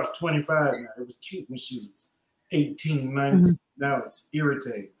 My daughter's 25 now. It was cute when she was 18, 19. Hmm. Now it's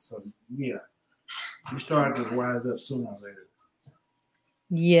irritating. So yeah, you started to wise up sooner or later.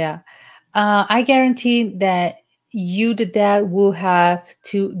 Yeah. I guarantee that you, the dad, will have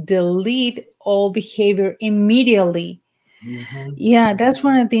to delete all behavior immediately. Mm-hmm. Yeah, that's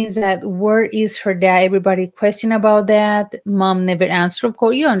one of the things that where is her dad? Everybody question about that. Mom never answered. Of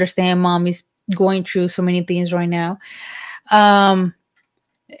course, you understand mom is going through so many things right now. Um,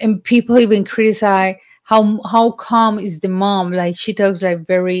 and people even criticize how calm is the mom. Like she talks like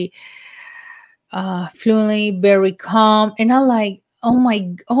very fluently, very calm. And I'm like, oh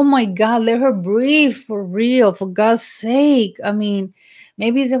my God, let her breathe for real, for God's sake. I mean,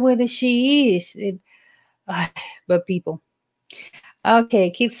 maybe it's the way that she is. But people. Okay,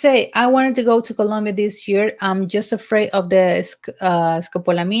 kids say, I wanted to go to Colombia this year. I'm just afraid of the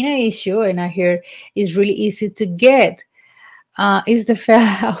scopolamina issue, and I hear it's really easy to get. Is the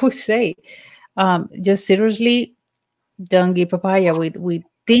fact, I would say, just seriously, don't get papaya with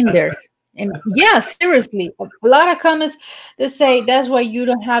Tinder. And yeah, seriously, a lot of comments that say that's why you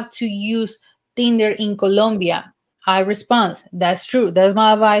don't have to use Tinder in Colombia. I respond, that's true. That's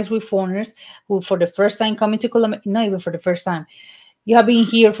my advice with foreigners who, for the first time coming to Colombia, not even for the first time, you have been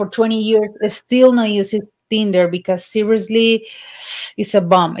here for 20 years, still not using Tinder because seriously, it's a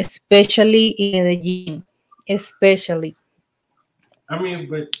bomb, especially in Medellin, especially. I mean,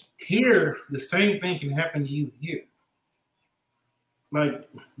 but here the same thing can happen to you here. Like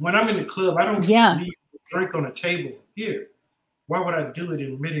when I'm in the club, I don't Yeah, leave a drink on the table here. Why would I do it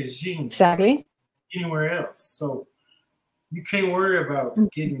in Medellin, exactly. anywhere else? So you can't worry about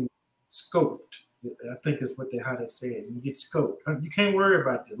getting scoped. I think that's how they say it. You get scoped. You can't worry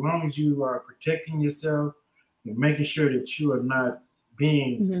about it as long as you are protecting yourself and making sure that you are not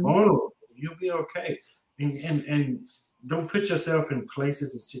being Mhm. vulnerable. You'll be okay. And don't put yourself in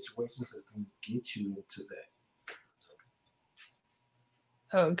places and situations that can get you into that.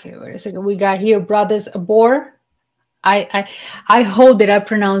 Okay, wait a second. We got here brothers Abor. I hope that I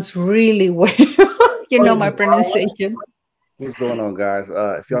pronounce really well. You Oh, know yeah, my pronunciation. What's going on, guys?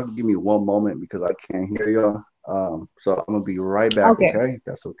 If y'all can give me one moment because I can't hear y'all. So I'm gonna be right back. Okay. Okay,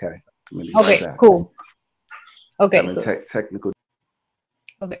 that's okay. I'm gonna be right Okay, back. cool. Okay, Having cool. technical.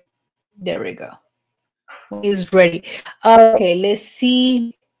 Okay, there we go. He's ready. Okay, let's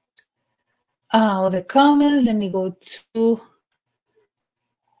see. The comments. Let me go to.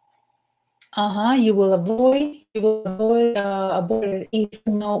 You will avoid it if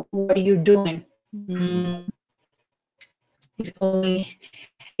you know what you're doing. It's only.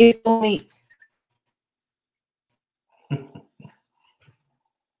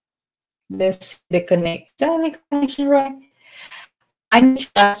 Let's see the connect. Is that the connection right? I need to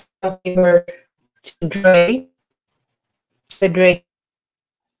ask a favor to Dre. To Dre.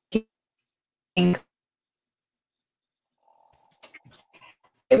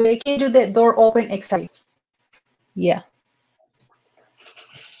 Baby, can you do the door open exactly? Yeah.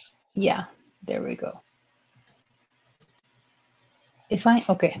 Yeah. There we go. It's fine.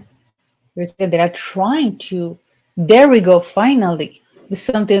 Okay. It's good. They are trying to. There we go. Finally, there's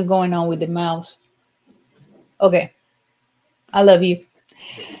something going on with the mouse. Okay. I love you.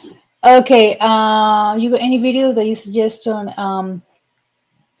 Okay. You got any video that you suggest on?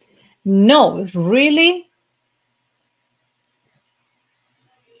 No, really.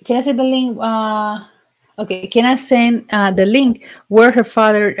 Can I send the link? Okay. Can I send the link where her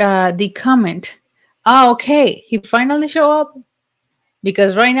father did comment? Ah, okay. He finally showed up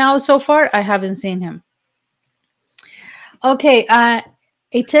because right now, so far, I haven't seen him. Okay.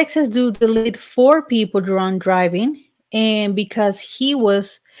 A Texas dude deleted 4 people drunk driving, and because he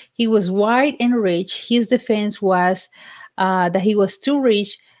was white and rich, his defense was that he was too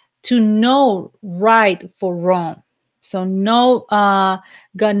rich to know right for wrong. So no,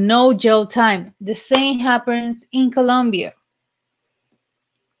 got no jail time. The same happens in Colombia.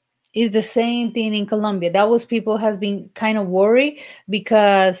 It's the same thing in Colombia. That was people has been kind of worried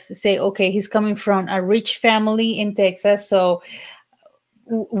because say, okay, he's coming from a rich family in Texas, so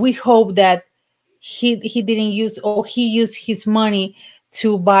we hope that he didn't use or he used his money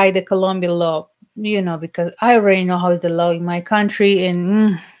to buy the Colombian law. You know, because I already know how is the law in my country,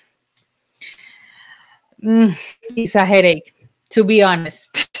 and it's a headache, to be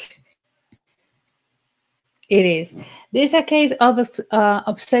honest. It is. This is a case of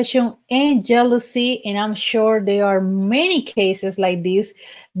obsession and jealousy, and I'm sure there are many cases like this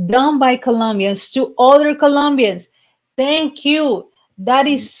done by Colombians to other Colombians. Thank you. That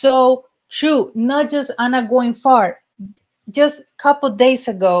is so true. Not just Anna going far. Just a couple days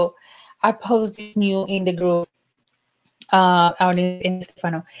ago, I posted this new in the group out in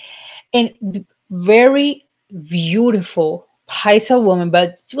Stefano, and very beautiful Paisa woman,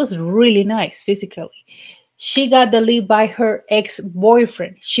 but she was really nice physically. She got the lead by her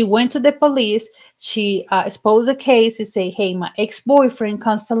ex-boyfriend. She went to the police. She exposed the case to say, hey, my ex-boyfriend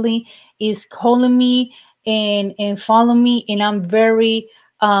constantly is calling me and follow me, and I'm very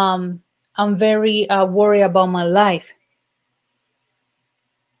worried about my life.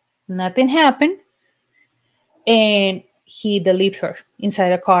 Nothing happened, and he deleted her inside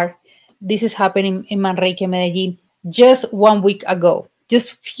the car. This is happening in Manrique, Medellin, just 1 week ago,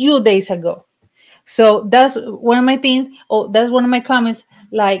 just few days ago. So that's one of my things. Oh, that's one of my comments.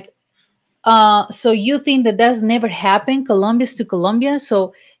 Like, so you think that that's never happened, Colombians to Colombia?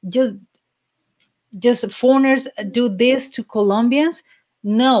 So just just foreigners do this to Colombians?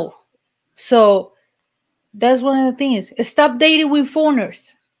 No. So that's one of the things. Stop dating with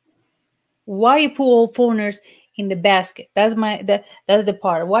foreigners. Why you put all foreigners in the basket? That's the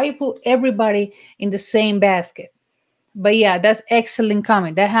part. Why you put everybody in the same basket? But yeah, that's excellent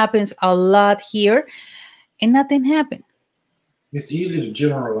comment. That happens a lot here, and nothing happened. It's easy to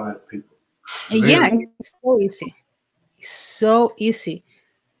generalize people. Yeah, Very. it's so easy. It's so easy.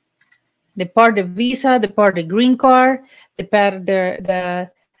 The part the visa, the part the green card, the part the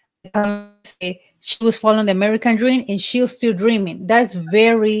comment say she was following the American dream and she was still dreaming. That's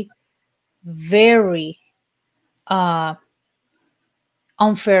very, very uh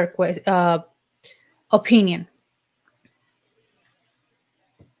unfair opinion,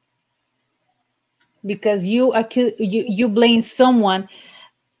 because you blame someone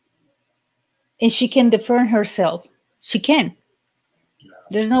and she can defend herself. She can.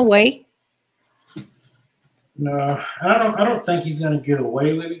 There's no way. No, I don't think he's gonna get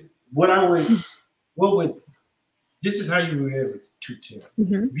away with it. What would this is how you were able to tell.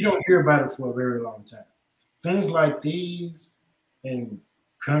 Mhm. You don't hear about it for a very long time. Things like these in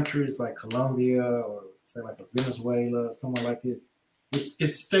countries like Colombia or say like a Venezuela, somewhere like this,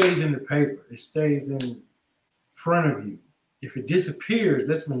 it stays in the paper. It stays in front of you. If it disappears,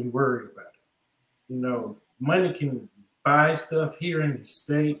 that's when you worry about it. You know, money can buy stuff here in the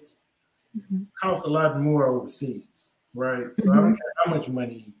States, Mhm. costs a lot more overseas, right? So I don't Mhm. care how much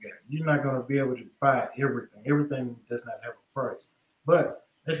money you got. You're not going to be able to buy everything. Everything does not have a price. But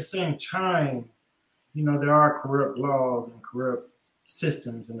at the same time, you know, there are corrupt laws and corrupt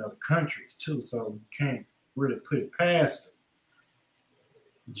systems in other countries too. So you can't really put it past them.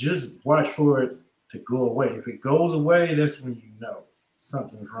 Just watch for it to go away. If it goes away, that's when you know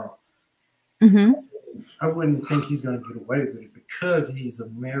something's wrong. Mhm. I wouldn't think he's going to get away with it because he's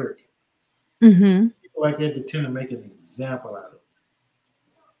American. Mhm. People like that, they tend to make an example out of it.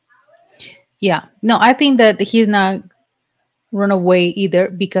 Yeah. No, I think that he's not run away either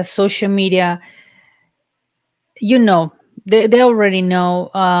because social media, you know, they already know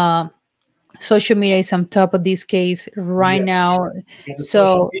social media is on top of this case right Yeah, now. you got the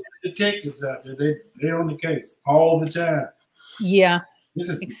social So media detectives out there. They're on the case all the time. yeah, This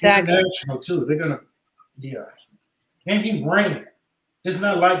is exactly. international too. They're gonna, yeah. And he ran. It's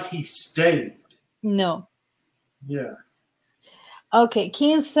not like he stayed. No. Yeah. Okay,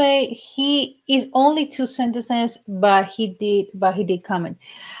 King say he is only two sentences, but he did comment.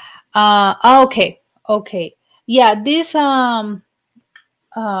 Okay, okay. Yeah, this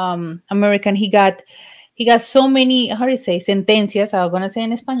American, he got so many, how do you say, sentencias, I'm gonna say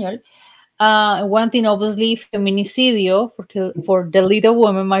in español. One thing obviously feminicidio for the little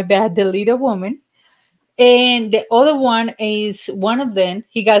woman, my bad, the little woman. And the other one is one of them.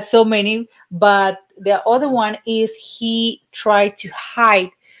 He got so many, but the other one is he tried to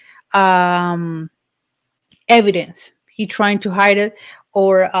hide um, evidence. He trying to hide it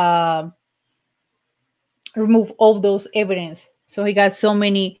or remove all those evidence. So he got so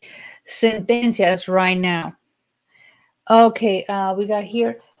many sentencias right now. Okay, we got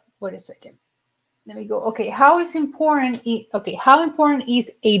here. Wait a second. Let me go. Okay, how important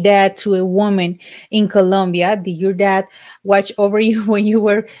is a dad to a woman in Colombia? Did your dad watch over you when you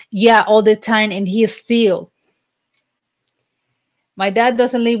were, yeah, all the time, and he is still? My dad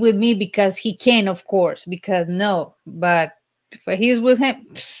doesn't live with me because he can, of course, because no, but if he's with him,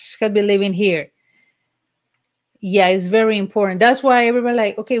 he'll be living here. Yeah, it's very important. That's why everybody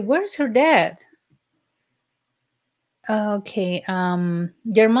like, okay, where's her dad? Okay,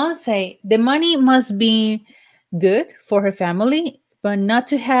 Germán say the money must be good for her family, but not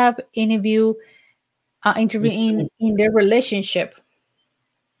to have interview in their relationship.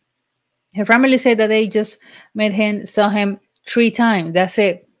 Her family said that they just met him, saw him 3 times. That's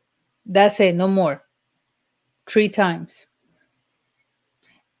it. That's it. No more. 3 times.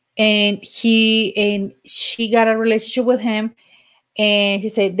 And she got a relationship with him, and he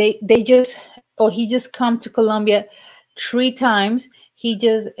said they just, or he just come to Colombia 3 times. He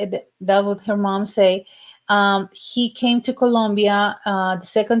just that what her mom say. He came to Colombia. The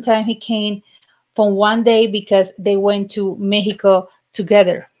second time he came for one day because they went to Mexico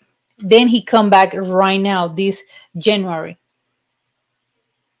together. Then he come back right now this January.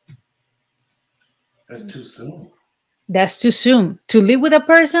 That's too soon. That's too soon to live with a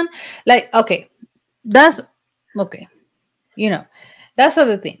person. Like, okay, that's okay. You know, that's the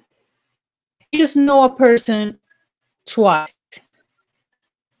other thing. If you just know a person twice,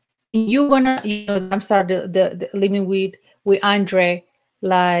 and you're gonna, I'm sorry, the living with Andre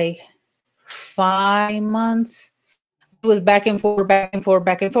like 5 months. We was back and forth, back and forth,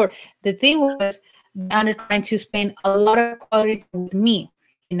 back and forth. The thing was, Andre trying to spend a lot of quality with me,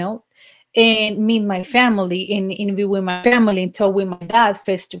 you know, and meet my family and interview with my family and talk with my dad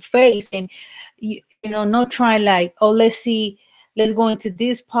face to face, and not trying like, oh, let's see, let's go into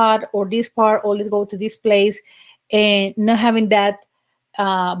this part or this part, or let's go to this place, and not having that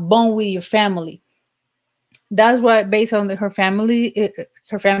bond with your family. That's what, based on her family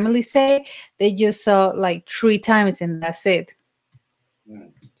say, they just saw like 3 times and that's it. Mm.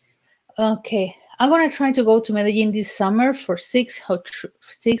 Okay, I'm gonna try to go to Medellin this summer for 3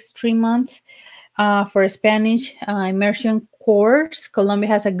 months for a Spanish immersion course. Colombia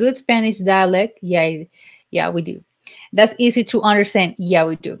has a good Spanish dialect. Yeah, yeah, we do. That's easy to understand. Yeah,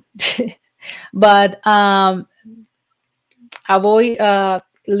 we do. But avoid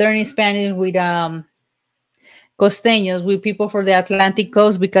learning Spanish with costeños, with people from the Atlantic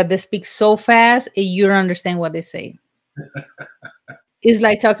coast, because they speak so fast and you don't understand what they say. It's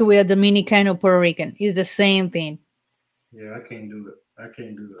like talking with a Dominican or Puerto Rican. It's the same thing. Yeah, I can't do it. I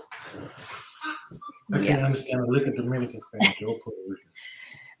can't do it. I Yeah. can't understand a lick of Dominican Spanish or Puerto Rican.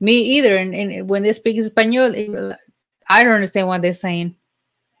 Me either. And when they speak Espanol, I don't understand what they're saying.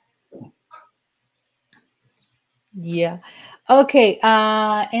 Yeah. Okay.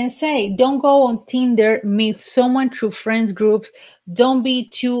 And say, don't go on Tinder. Meet someone through friends groups. Don't be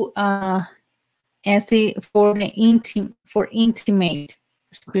too antsy for intimate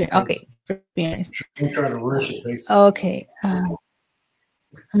experience. Okay, for experience. I'm trying to rush it, basically. Okay.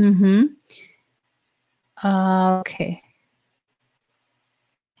 Mm-hmm. Okay.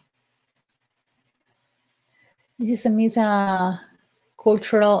 This is a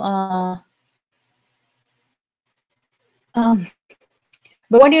cultural. But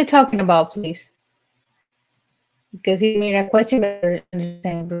what are you talking about, please? Because he made a question, but I don't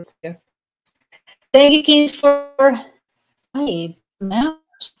understand. Thank you, Kings, for mouse.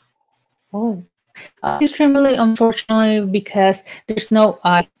 Oh, it's extremely unfortunately because there's no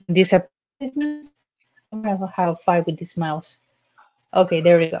this mouse. I'm gonna have a fight with this mouse. Okay,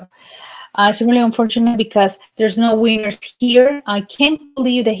 there we go. It's really unfortunate because there's no winners here. I can't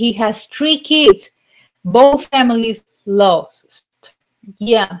believe that he has 3 kids, both families lost.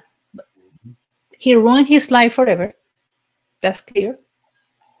 Yeah, he ruined his life forever. That's clear.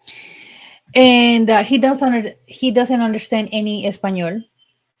 And he doesn't understand any Espanol.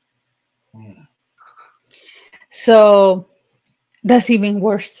 So that's even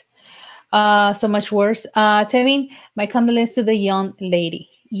worse. So much worse. Tevin, my condolences to the young lady.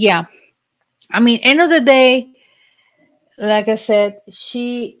 Yeah. I mean, end of the day, like I said,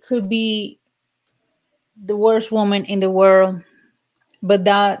 she could be the worst woman in the world, but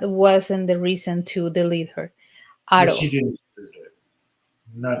that wasn't the reason to delete her at all. She didn't do that.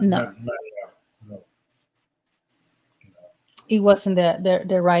 Not No. at all. No. It wasn't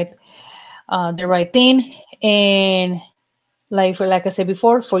the right thing. And like I said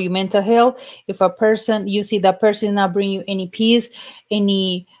before, for your mental health, if you see that person not bring you any peace,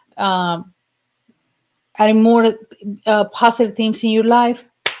 any adding more positive things in your life,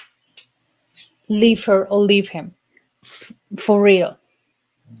 leave her or leave him. For real.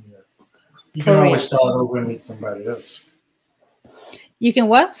 Yeah. You can For real. always start over and meet somebody else. You can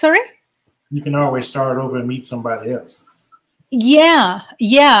what? Sorry? You can always start over and meet somebody else. Yeah,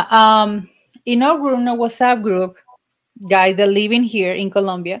 yeah. In our group, in our WhatsApp group, guys that live in here in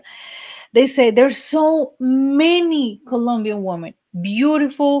Colombia, they say there's so many Colombian women,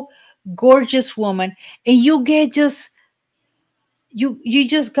 beautiful, gorgeous women, and you get just you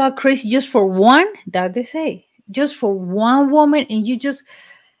just got crazy just for one. That they say, just for one woman, and you just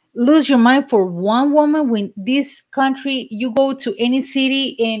lose your mind for one woman. When this country, you go to any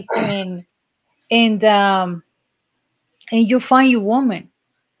city and and you find your woman.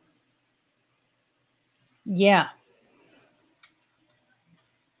 Yeah.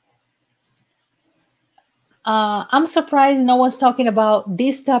 I'm surprised no one's talking about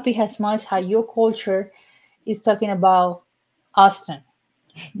this topic as much how your culture is talking about Austin.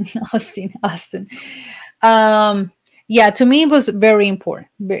 Austin. Um, yeah, to me it was very important.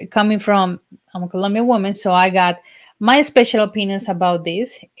 Coming from, I'm a Colombian woman, so I got my special opinions about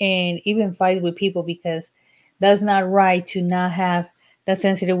this, and even fight with people because that's not right to not have that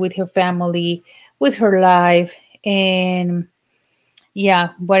sensitive with her family, with her life, and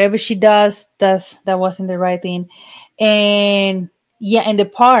yeah, whatever she does, that wasn't the right thing. And yeah, and the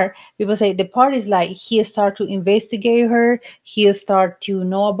part, people say the part is like he start to investigate her, he start to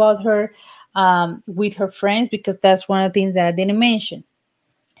know about her with her friends, because that's one of the things that I didn't mention.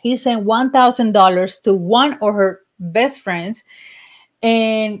 He sent $1,000 to one of her best friends,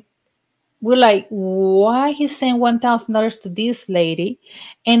 and we're like, why he sent $1,000 to this lady?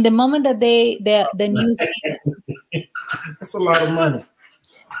 And the moment that the news, That's a lot of money.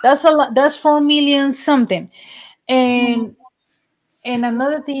 that's a lot, that's 4 million something. And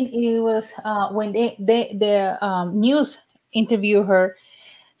another thing, it was when the news interviewed her,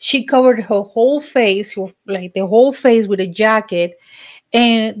 she covered her whole face, like the whole face, with a jacket,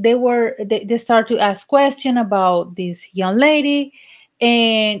 and they started to ask question about this young lady,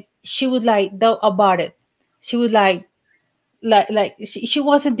 and she would like about it. She would like she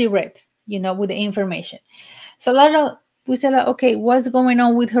wasn't direct, with the information. So a lot of we said like, okay, what's going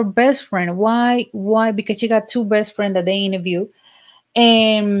on with her best friend? Why? Because she got two best friends that they interview,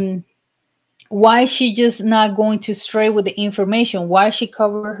 and why she just not going to stray with the information? Why she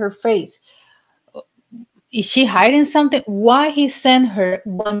cover her face? Is she hiding something? Why he sent her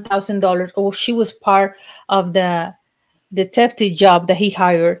 $1,000? Or she was part of the detective job that he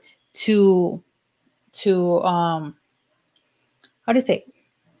hired to how do you say,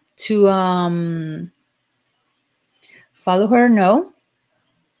 to follow her? No,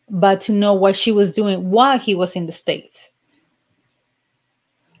 but to know what she was doing while he was in the States.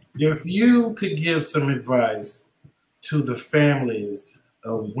 If you could give some advice to the families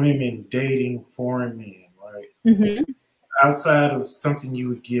of women dating foreign men, right? Mhm. Outside of something you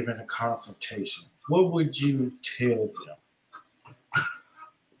would give in a consultation, what would you tell them?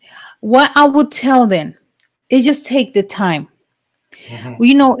 What I would tell them is just take the time.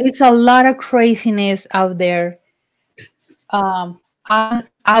 Mhm. It's a lot of craziness out there,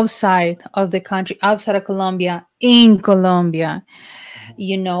 outside of the country, outside of Colombia, in Colombia,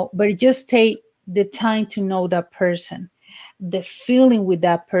 but just take the time to know that person. The feeling with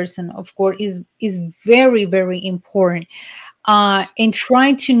that person, of course, is very, very important. And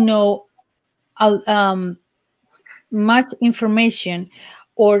trying to know much information,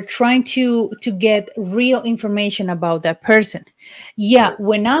 or trying to get real information about that person. Yeah, Right.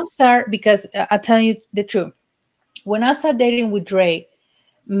 when I start, because I'll tell you the truth, when I started dating with Dre,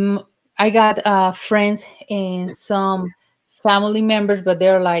 mm, I got friends and some family members, but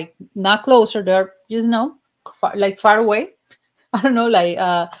they're like not closer. They're just far away. I don't know, like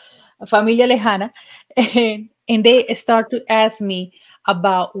familia lejana, and they start to ask me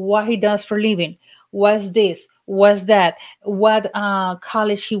about what he does for living, what's this, what's that, what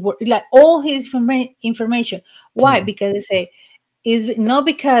college he worked, like all his information. Why? Mhm. Because they say is not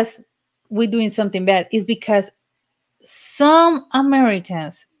because we're doing something bad. It's because some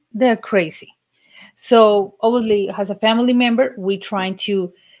Americans, they're crazy. So obviously, as a family member, we trying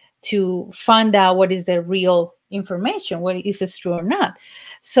to find out what is the real information, what if it's true or not.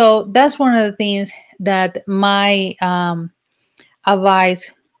 So that's one of the things that my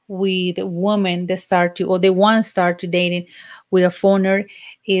advice with women that start to, or they want to start to dating with a foreigner,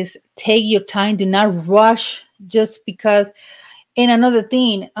 is take your time. Do not rush just because. And another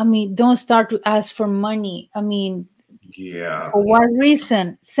thing, I mean, don't start to ask for money. I mean, Yeah. for what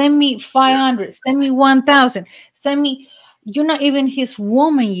reason? Send me Yeah. 500, send me 1,000, send me, you're not even his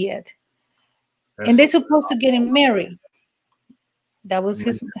woman yet. And That's they're supposed to get him married. That was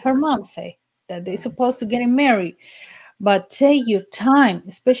her mom say. that they're supposed to get married. But take your time,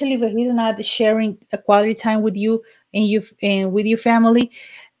 especially if he's not sharing a quality time with you and with your family.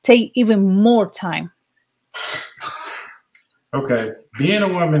 Take even more time. Okay, being a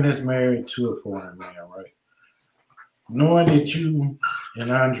woman that's married to a foreign man, right? Knowing that you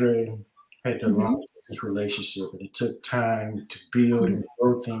and Andre had the Mm-hmm. long distance relationship and it took time to build Mm-hmm. and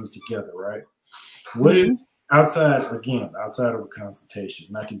grow things together, right? What is Mm-hmm. outside of a consultation,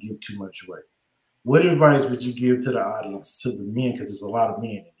 not to give too much away? What advice would you give to the audience, to the men, because there's a lot of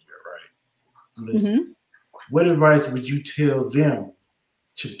men in here, right? Listen, Mm-hmm. what advice would you tell them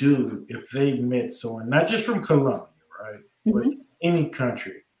to do if they met someone, not just from Colombia, right, but Mm-hmm. any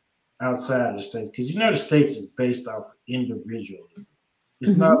country outside of the States? Because you know the States is based off individualism.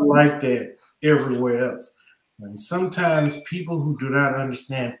 It's not Mm-hmm. like that everywhere else. And sometimes people who do not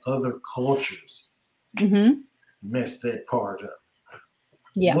understand other cultures Mm-hmm. mess that part up.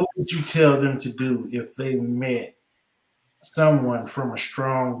 Yeah. What would you tell them to do if they met someone from a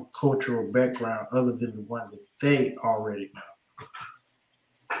strong cultural background other than the one that they already know?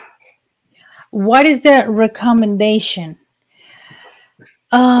 What is the recommendation?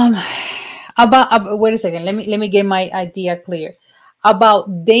 Um, about wait a second. Let me get my idea clear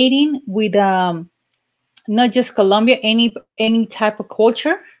about dating with not just Colombia, any type of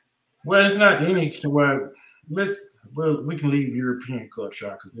culture. Well, it's not any. Well, we can leave European culture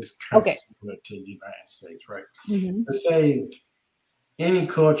out because it's kind of Okay. similar to the United States, right? Mm-hmm. Let's say any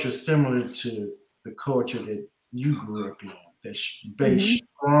culture similar to the culture that you grew up in, that's Mm-hmm. based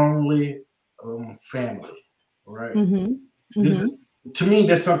strongly on family, right? Mm-hmm. This Mm-hmm. is, to me,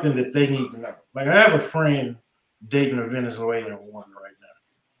 that's something that they need to know. Like, I have a friend dating a Venezuelan woman right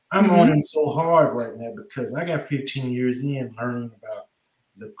now. I'm on Mm-hmm. him so hard right now because I got 15 years in learning about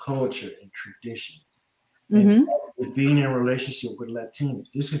the culture and tradition and Mm-hmm. being in a relationship with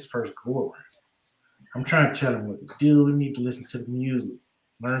Latinos. This is his first go around. I'm trying to tell him what to do. We need to listen to the music,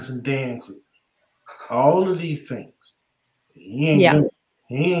 learn some dances, all of these things. He ain't Yeah. doing it.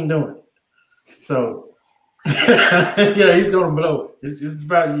 He ain't doing it. So, yeah, he's gonna blow it. It's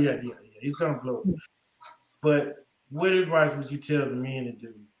about he's gonna blow it. But what advice would you tell the men to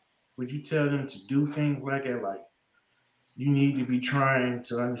do? Would you tell them to do things like that? Like, you need to be trying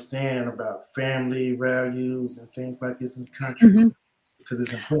to understand about family values and things like this in the country Mm-hmm. because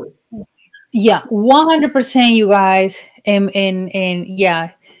it's important. Yeah, 100%, you guys. And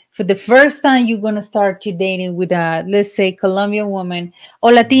yeah, for the first time, you're gonna start your dating with a, let's say, Colombian woman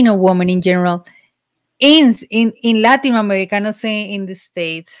or Latino woman in general. In Latin America, not saying in the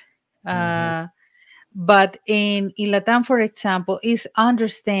States, Mm-hmm. uh, but in Latam, for example, is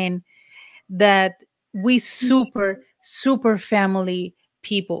understand that we super family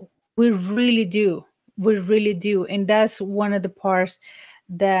people. We really do. We really do, and that's one of the parts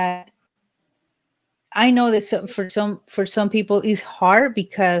that I know that for some people is hard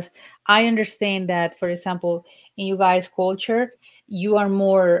because I understand that, for example, in you guys' culture, you are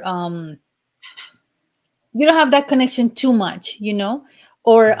more you don't have that connection too much,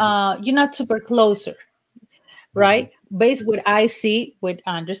 or you're not super closer, Mm-hmm. right? Based what I see, what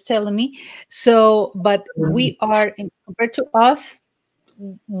Andres telling me. So, but we are compared to us,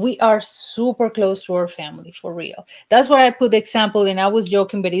 we are super close to our family for real. That's what I put the example, and I was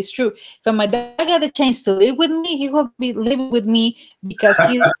joking, but it's true. If my dad got the chance to live with me, he will be living with me because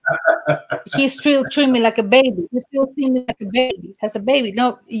he still treat me like a baby. He still see me like a baby, as a baby.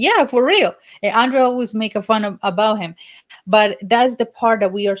 No, yeah, for real. And Andre always make a fun about him, but that's the part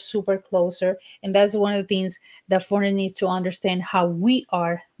that we are super closer, and that's one of the things that foreigner needs to understand how we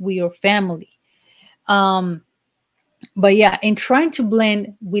are family. Um, but yeah, in trying to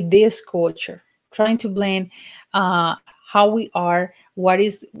blend with this culture, trying to blend uh how we are, what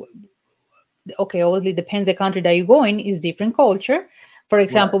is okay, obviously depends the country that you go in, is different culture. For Right.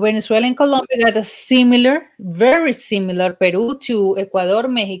 example, Venezuela and Colombia got a similar, very similar. Peru to Ecuador,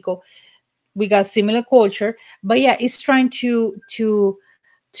 Mexico, we got similar culture. But yeah, it's trying to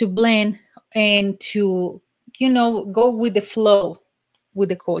blend and to go with the flow with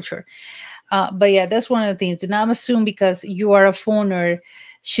the culture. But yeah, that's one of the things. Do not assume because you are a foreigner,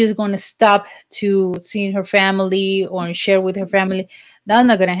 she's going to stop to seeing her family or share with her family. That's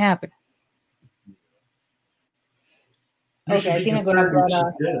not going to happen. You Okay, should I be think I'm going to concerned if brought she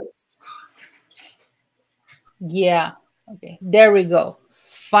up. does. Yeah. Okay, there we go.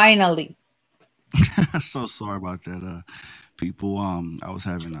 Finally. So sorry about that, people. I was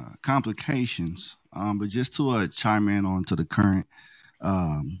having complications. But just to chime in on to the current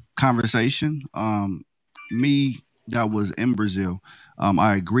conversation, me that was in Brazil,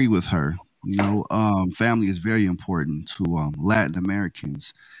 I agree with her. Family is very important to Latin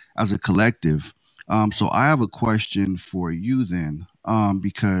Americans as a collective. So I have a question for you then,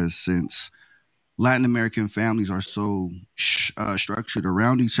 because since Latin American families are so structured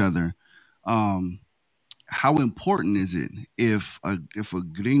around each other, um, how important is it if a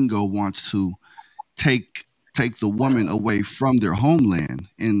gringo wants to take take the woman away from their homeland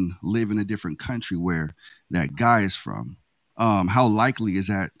and live in a different country where that guy is from? How likely is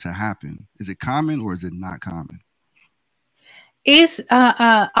that to happen? Is it common or is it not common? Is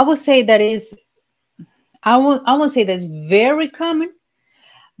I would say that is I would say that's very common,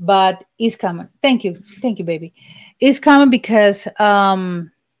 but it's common. Thank you, baby. It's common because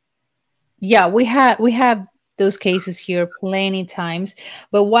yeah, we have those cases here plenty times.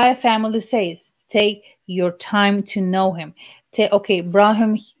 But what a family says, take your time to know him. Okay, brought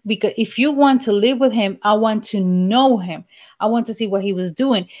him because if you want to live with him, I want to know him. I want to see what he was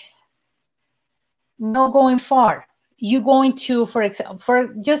doing. No going far. You going to, for example, for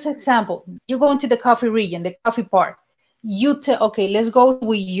just example, you go into the coffee region, the coffee part. You tell, okay, let's go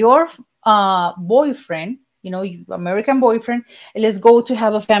with your boyfriend, American boyfriend, and let's go to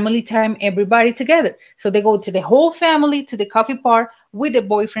have a family time, everybody together. So they go to the whole family to the coffee part with the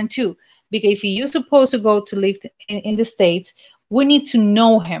boyfriend too. Because if you're supposed to go to live in the States, we need to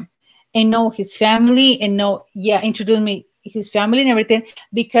know him and know his family and know, yeah, introduce me his family and everything.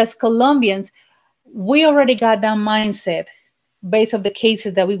 Because Colombians, we already got that mindset based on the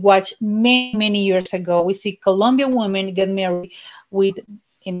cases that we watched many, many years ago. We see Colombian women get married with,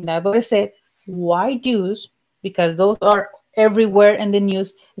 in that what I said, white Jews, because those are everywhere in the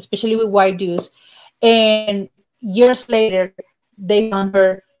news, especially with white Jews. And years later, they found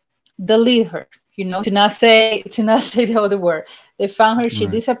her, delete her, to not say the other word. They found her, she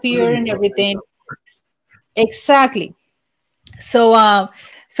Right. disappeared and everything. Exactly. So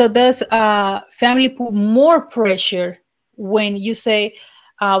does family put more pressure when you say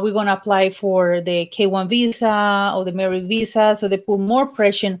we're gonna apply for the K1 visa or the merit visa? So they put more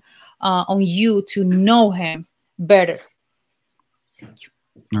pressure on you to know him better.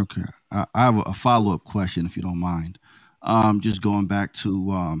 Okay. I have a follow up question, if you don't mind. Just going back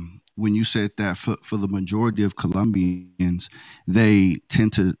to when you said that for the majority of Colombians, they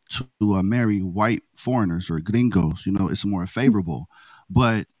tend to marry white foreigners or gringos. It's more favorable.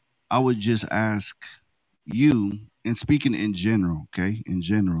 But I would just ask you, and speaking in general, okay, in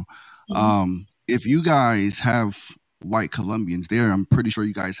general, Mhm. if you guys have white Colombians there, I'm pretty sure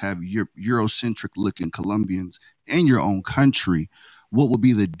you guys have Eurocentric looking Colombians in your own country. What would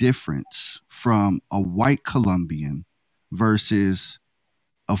be the difference from a white Colombian versus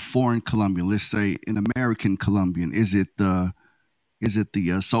a foreign Colombian? Let's say an American Colombian. Is it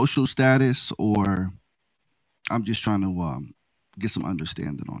the social status, or I'm just trying to get some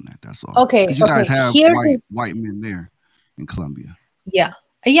understanding on that. That's all. Okay, Because you guys okay. have Here, white men there in Colombia. yeah,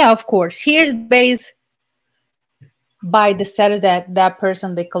 yeah, of course. Here's based by the status that that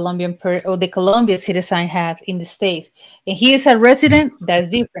person, the or the Colombian citizen, have in the States. And he is a resident, that's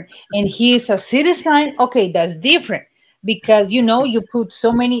different. And he is a citizen, okay, that's different. Because you put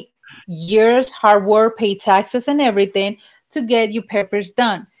so many years, hard work, pay taxes and everything to get your papers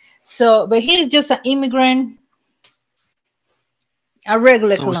done. So, but he's just an immigrant, a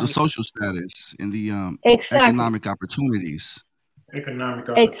regular So it's the Colombian. social status and the Exactly. economic opportunities. Economic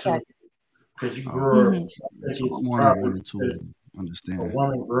opportunity, Exactly. because you Okay. grow up. Hmm. I think That's what it's I probably wanted to because a understand.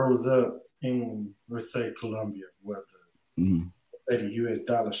 woman grows up in, let's say, Colombia, where Hmm. say the U.S.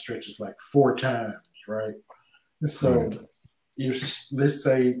 dollar stretches like 4 times, right? And so Right. if let's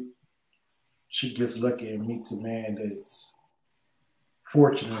say she gets lucky and meets a man that's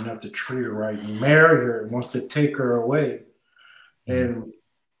fortunate enough to treat her right and marry her and wants to take her away Mhm. and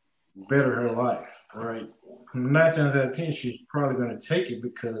better her life, right? 9 times out of 10, she's probably going to take it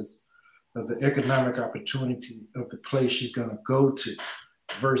because of the economic opportunity of the place she's going to go to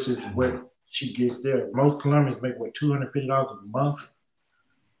versus what she gets there. Most Colombians make what, $250 a month.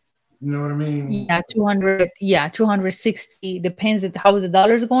 You know what I mean? Yeah, 200, yeah, 260 depends on how the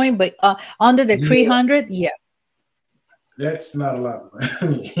dollar's going, but under the Yeah, 300, yeah, that's not a lot of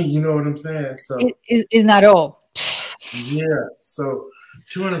money. You know what I'm saying? it So is not all. yeah, so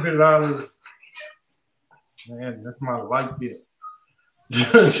 $250, man, that's my light bill.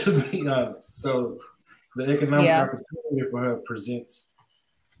 To be honest. So the economic Yeah. opportunity for her presents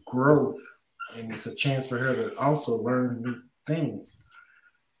growth, and it's a chance for her to also learn new things.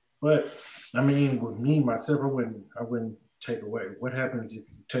 But I mean, with me myself, I wouldn't take away. What happens if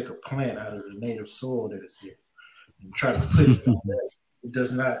you take a plant out of the native soil that it's in and try to put it somewhere? It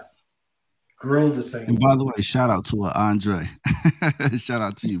does not grow the same And way. by the way, shout out to Andre. Shout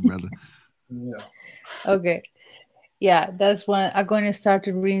out to you, brother. Yeah. Okay. Yeah, that's when I'm going to start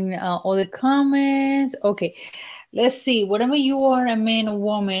to reading all the comments. Okay, let's see. Whatever you are, a man or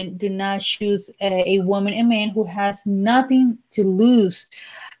woman, do not choose a woman, a man who has nothing to lose.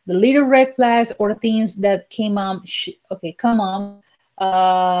 The little red flags or things that came up, okay, come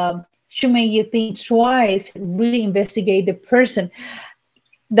up, should make you think twice, really investigate the person.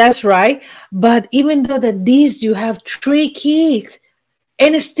 That's right. But even though that these you have 3 kids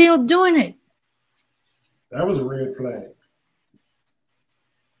and is still doing it, That was a red flag.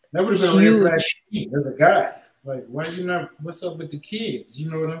 That would have been a red flag huge. to me as a guy. Like, why you not? What's up with the kids?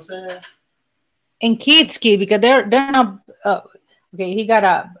 You know what I'm saying? And kids because they're not okay. He got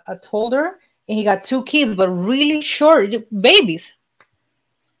a toddler and he got 2 kids, but really short babies.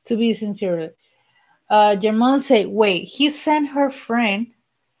 To be sincere, German said, "Wait, he sent her friend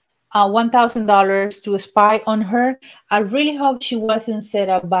 $1,000 to spy on her. I really hope she wasn't set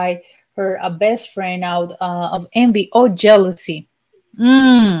up by her best friend out of envy or jealousy."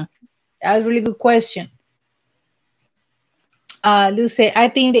 That's a really good question. Lucy, I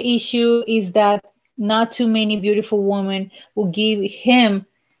think the issue is that not too many beautiful women will give him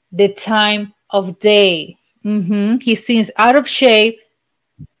the time of day. He seems out of shape.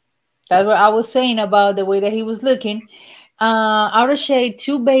 That's what I was saying about the way that he was looking. Out of shape,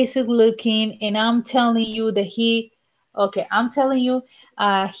 too basic looking, and I'm telling you that I'm telling you,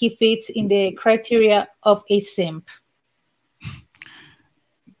 he fits in the criteria of a simp.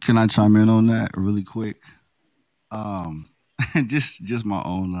 Can I chime in on that really quick? Um, just my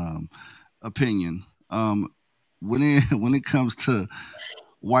own opinion. When it when it comes to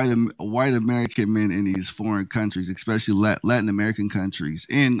white American men in these foreign countries, especially Latin American countries,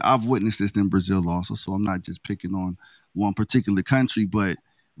 and I've witnessed this in Brazil also. So I'm not just picking on one particular country, but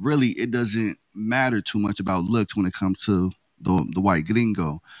really it doesn't matter too much about looks when it comes to the white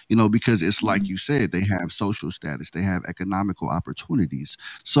gringo, because it's like you said, they have social status, they have economical opportunities.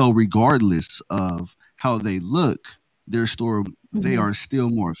 So regardless of how they look, they Mhm. are still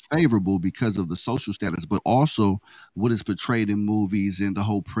more favorable because of the social status, but also what is portrayed in movies and the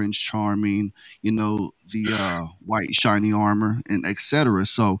whole Prince Charming, the white shiny armor and etc.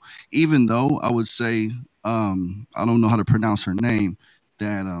 So even though I would say, I don't know how to pronounce her name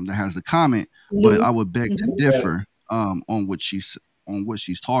that has the comment, but Lou. I would beg to Mhm. differ on what she's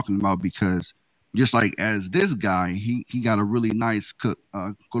talking about, because just like as this guy, he got a really nice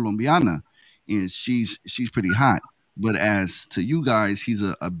Colombiana, and she's pretty hot. But as to you guys, he's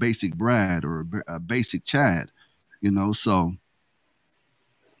a basic Brad or a basic Chad. So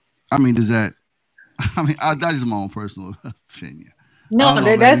I mean, does that? That's just my own personal opinion. I No, don't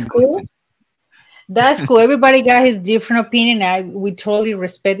know if that's anybody. cool. That's cool. Everybody got his different opinion. We totally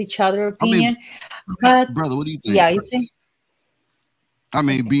respect each other I mean, opinion. But brother, what do you think? yeah, you see. I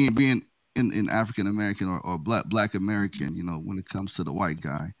mean, Okay. being in African American or black American, when it comes to the white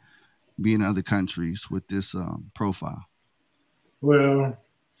guy being in other countries with this profile. Well,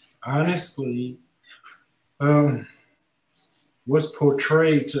 honestly, um, what's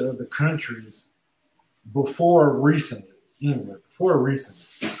portrayed to other countries before recently, anyway, before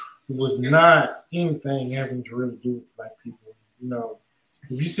recently, it was not anything having to really do with black people. You know,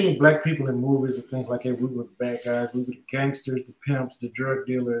 if you seen black people in movies and things like that, we were the bad guys, we were the gangsters, the pimps, the drug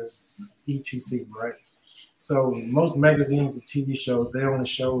dealers, etc. Right? So most magazines and TV shows, they only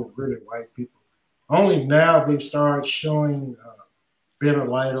show really white people. Only now they've started showing better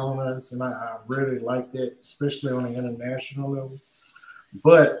light on us, and I really like that, especially on an international level.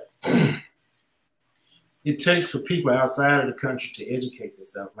 But it takes for people outside of the country to educate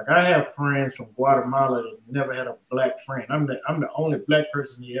themselves. Like I have friends from Guatemala that never had a black friend. I'm the only black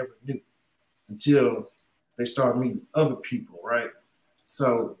person he ever knew until they start meeting other people, right?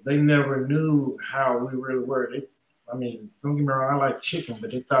 So they never knew how we really were. I mean, don't get me wrong, I like chicken, but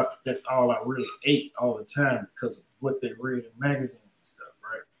they thought that's all I really ate all the time because of what they read in magazines and stuff,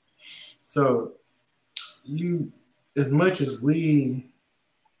 right? So you, as much as we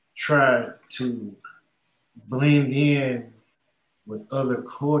try to blend in with other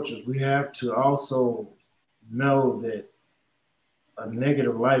cultures, we have to also know that a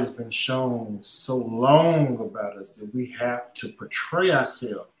negative light has been shown so long about us that we have to portray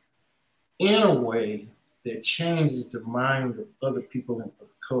ourselves in a way that changes the mind of other people in the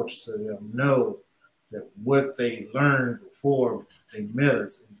culture so they'll know that what they learned before they met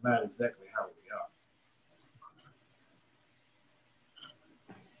us is not exactly how we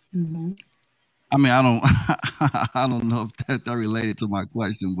are. Hmm. I mean, I don't, I don't know if that related to my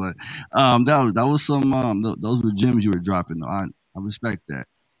question, but that was some those were gems you were dropping. I respect that.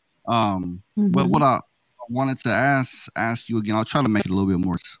 But Hmm. what I wanted to ask you again. I'll try to make it a little bit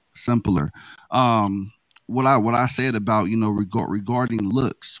more simpler. Um, what I said about regarding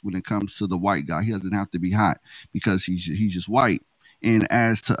looks when it comes to the white guy, he doesn't have to be hot because he's just white. And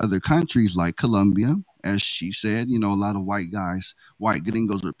as to other countries like Colombia, as she said, a lot of white guys, white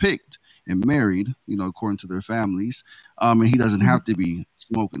gringos are picked and married, according to their families. And he doesn't Mhm. have to be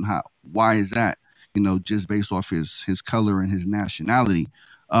smoking hot. Why is that? Just based off his color and his nationality.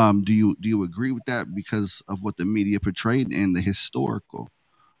 Do you agree with that because of what the media portrayed and the historical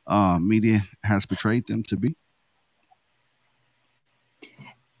media has portrayed them to be?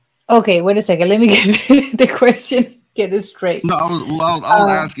 Okay, wait a second. Let me get the question, get it straight. No, I was Uh,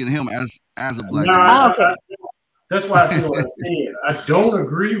 asking him as a black No, American. okay. that's why I said what I said. I don't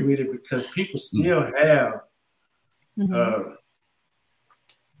agree with it because people Mm, still have Mhm. uh,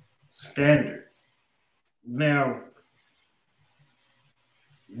 standards. Now,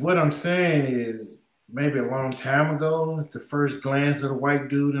 what I'm saying is maybe a long time ago, the first glance at a white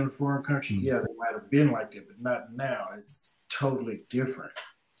dude in a foreign country, mm, yeah, they might have been like that, but not now. It's totally different.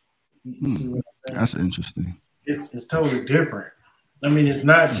 You mm. see what I'm That's saying? interesting. It's totally different. I mean, it's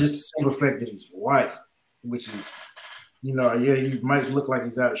not Mm. just the simple fact that he's white, which is, yeah, he might look like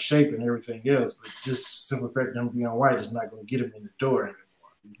he's out of shape and everything else, but just the simple fact of him being white is not going to get him in the door anymore.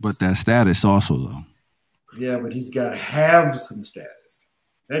 But that status also though. Yeah, but he's got to have some status.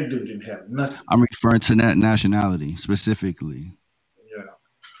 That dude didn't have nothing. I'm referring to that nationality specifically. Yeah,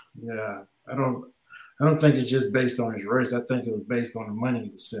 yeah. I don't think it's just based on his race. I think it was based on the money he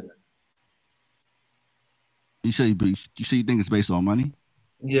was sending. You think it's based on money?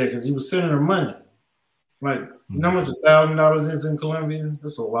 Yeah, because he was sending her money. Like, how Mm. much $1,000 is in Colombia?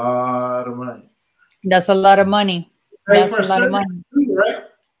 That's a lot of money. That's a lot of money. Pay That's for a lot of surgery, money. right?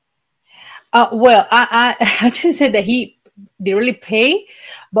 Well, I didn't say that they really pay,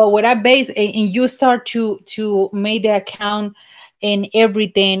 but what I base and you start to make the account and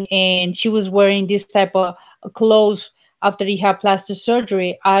everything, and she was wearing this type of clothes after he had plastic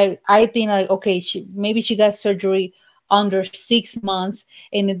surgery. I think like okay, she got surgery under 6 months,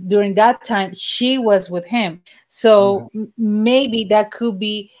 and during that time she was with him. Mhm. So maybe that could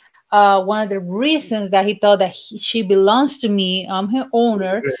be one of the reasons that he thought that she belongs to me. I'm her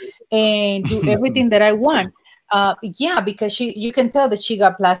owner and do everything that I want. Yeah, because you can tell that she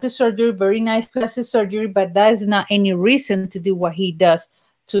got plastic surgery, very nice plastic surgery, but that is not any reason to do what he does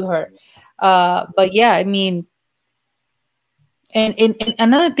to her. But yeah, I mean, and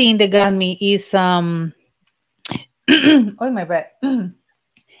another thing that got me is oh my bad,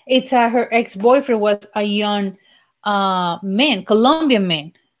 it's her ex boyfriend was a young man, Colombian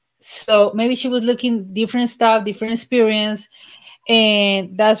man. So maybe she was looking different stuff, different experience,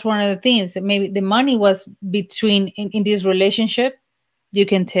 and that's one of the things that maybe the money was between in this relationship, you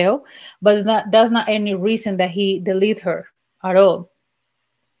can tell, but it's not that's not any reason that he delete her at all.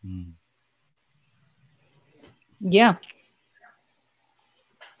 Mm. Yeah,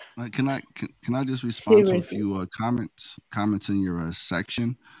 Can I just respond to a seriously. few comments in your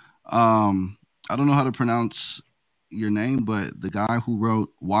section? Um, I don't know how to pronounce your name, but the guy who wrote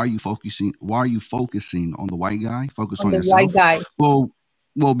 "Why are you focusing on the white guy? Focus On on the white yourself." guy. Well,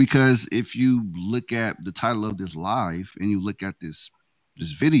 well, because if you look at the title of this live and you look at this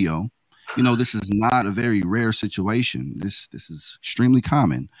video, this is not a very rare situation. This is extremely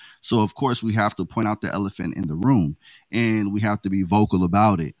common. So of course we have to point out the elephant in the room, and we have to be vocal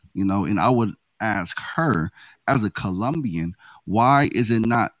about it. And I would ask her, as a Colombian, why is it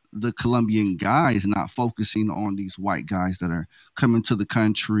not the Colombian guys not focusing on these white guys that are coming to the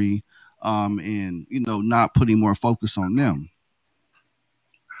country, and not putting more focus on them?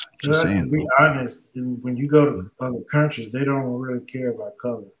 Just To saying be though. honest, when you go to other countries, they don't really care about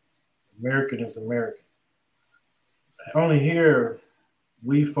color. American is American. Only here,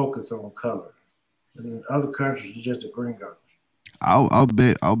 we focus on color. In other countries, you're just a gringo. I'll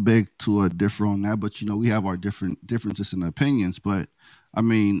beg to differ on that, but we have our differences in opinions. But I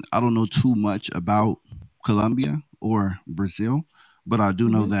mean, I don't know too much about Colombia or Brazil, but I do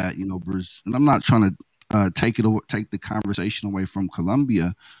know Mhm. that Brazil, and I'm not trying to take the conversation away from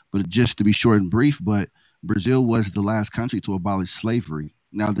Colombia, but just to be short and brief. But Brazil was the last country to abolish slavery.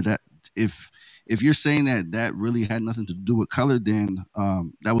 Now if if you're saying that that really had nothing to do with color, then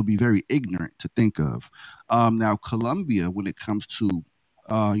that would be very ignorant to think of. Now, Colombia, when it comes to,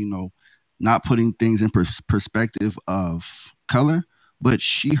 uh, you know, not putting things in perspective of color, but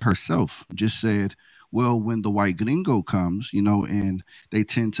she herself just said, well, when the white gringo comes, and they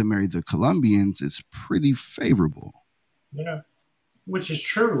tend to marry the Colombians, it's pretty favorable. Yeah, which is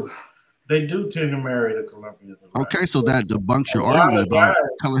true. They do tend to marry the Colombians a lot. Okay, so that debunks A your lot argument of about guys,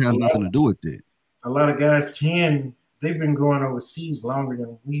 color a has nothing lot, to do with it. a lot of guys they've been going overseas longer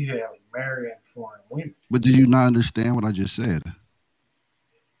than we have, marrying foreign women. But did you not understand what I just said?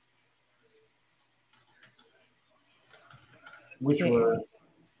 Which was?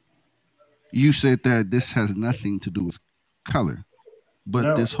 You said that this has nothing to do with color, but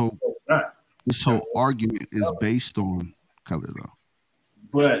No, this whole argument is based on color, though.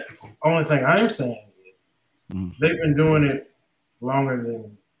 But only thing I'm saying is they've been doing it longer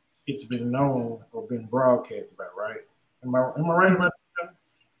than it's been known or been broadcast about, right? Am I right about that?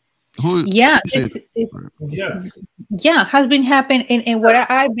 Yeah, has been happening. And what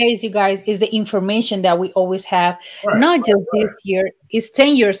I base you guys is the information that we always have, not just this year. It's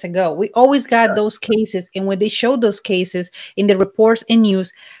 10 years ago. We always got those cases, and when they show those cases in the reports and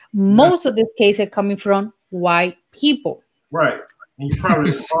news, most of these cases are coming from white people. Right. And you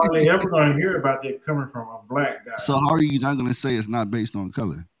probably hardly ever going to hear about that coming from a black guy. So how are you not going to say it's not based on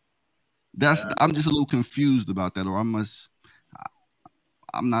color? I'm just a little confused about that, or I'm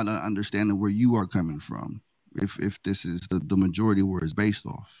not understanding where you are coming from. If this is the majority where it's based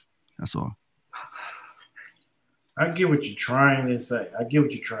off, that's all. I get what you're trying to say.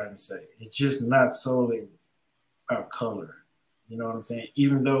 It's just not solely about color. You know what I'm saying?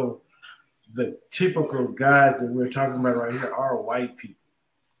 Even though the typical guys that we're talking about right here are white people.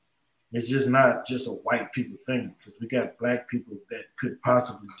 It's just not just a white people thing, because we got black people that could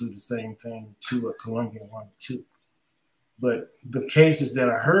possibly do the same thing to a Colombian woman too. But the cases that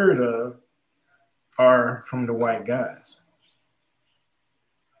I heard of are from the white guys.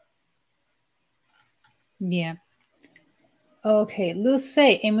 Yeah. Okay, let's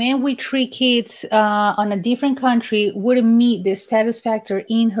say a man with 3 kids on a different country wouldn't meet the status factor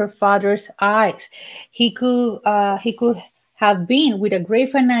in her father's eyes. He could have been with a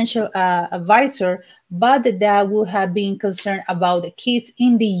great financial advisor, but the dad would have been concerned about the kids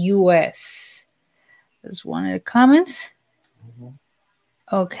in the U.S. That's one of the comments.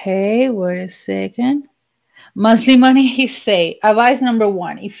 Okay, wait a second. Monthly money, he say, advice number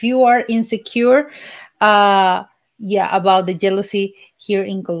 1, if you are insecure, about the jealousy here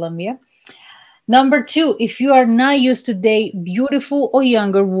in Colombia. Number 2, if you are not used to date beautiful or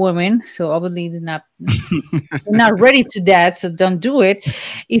younger women, so obviously not ready to that, so don't do it.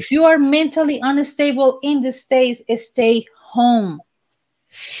 If you are mentally unstable in the States, stay home.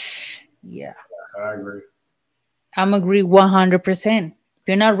 Yeah. I agree. I'm agree 100%. If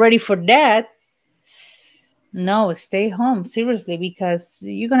you're not ready for that, no, stay home, seriously, because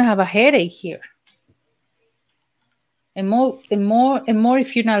you're gonna have a headache here. And more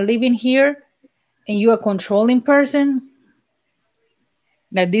if you're not living here and you're a controlling person,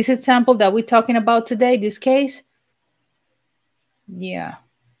 like this example that we're talking about today, this case. Yeah.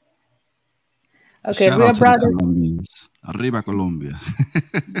 Okay, Shout Real Brother. Arriba Colombia.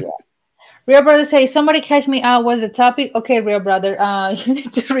 Yeah. Real Brother say, somebody catch me out. What's the topic? Okay, Real Brother, you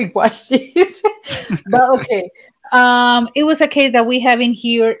need to rewatch this. But okay. It was a case that we have in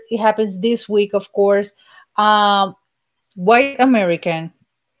here. It happens this week, of course. White American.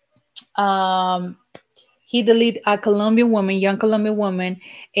 He deleted a Colombian woman, young Colombian woman,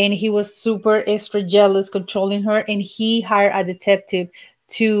 and he was super extra jealous, controlling her, and he hired a detective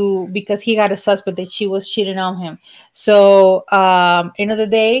because he got a suspect that she was cheating on him. So end of the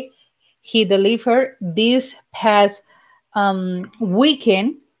day, he deleted her. This past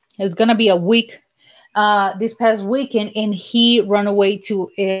weekend, it's gonna be a week. This past weekend, and he ran away to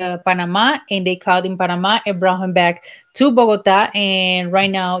Panama, and they called in Panama and brought him back to Bogotá. And right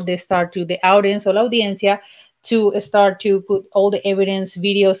now they start to the audience or la audiencia to start to put all the evidence,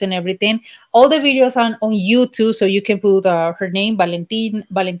 videos, and everything. All the videos on YouTube, so you can put her name,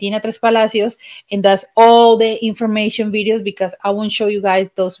 Valentina Trespalacios, and that's all the information videos, because I won't show you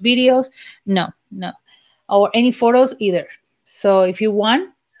guys those videos. No, or any photos either. So if you want,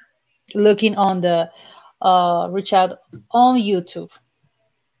 looking on the reach out on YouTube.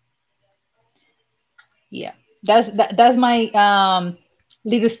 Yeah, that's my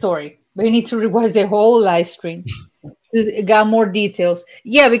little story. We need to rewatch the whole live stream to get more details.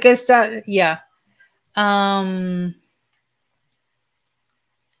 Yeah, because yeah.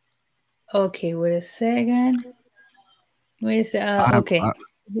 Okay, wait a second. Okay. I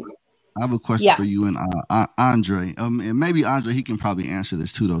have a question for you and Andre. And maybe Andre, he can probably answer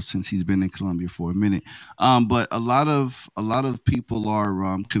this too, though, since he's been in Colombia for a minute. But a lot of people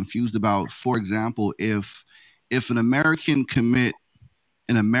are confused about, for example, if an American commit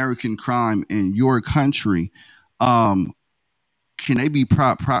an American crime in your country, can they be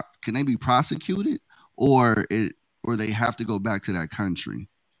prosecuted, or they have to go back to that country?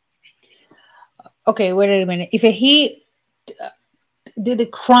 Okay, wait a minute. If he did the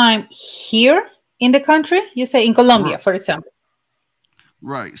crime here in the country? You say in Colombia, for example.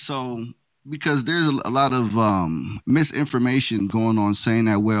 Right. So because there's a lot of misinformation going on saying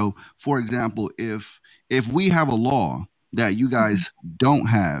that, well, for example, if we have a law that you Mhm. guys don't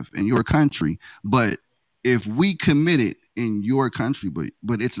have in your country, but if we commit it in your country,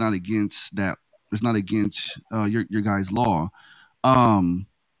 but it's not against that, it's not against your guys' law. Um,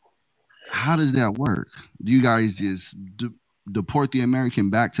 how does that work? Do you guys just deport the American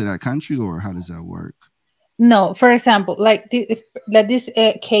back to that country, or how does that work? No, for example, like like this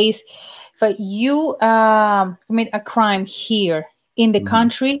case, if you commit a crime here in the Hmm.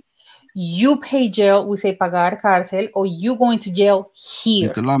 country, you pay jail. We say pagar cárcel, or you going to jail In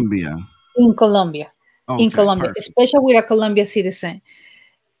here Colombia. in Colombia. In Okay, Colombia, perfect. especially with a Colombia citizen.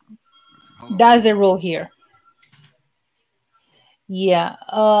 Hold on That's one the rule second. here. Yeah,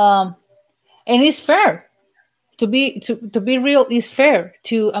 and it's fair. To be real, is fair.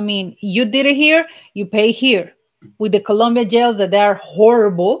 To I mean, you did it here, you pay here. With the Colombia jails, that they are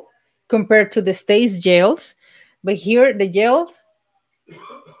horrible compared to the state's jails, but here the jails,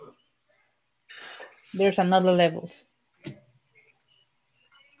 there's another levels.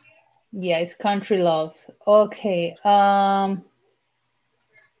 Yeah, it's country laws. Okay. I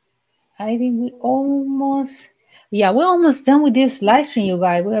think we almost, yeah, we're almost done with this live stream, you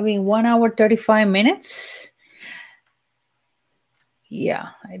guys. We're having 1 hour 35 minutes. Yeah,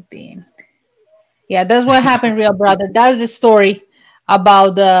 I think. Yeah, that's what happened, real brother. That's the story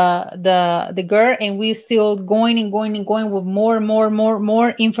about the girl, and we still going and going and going with more and more and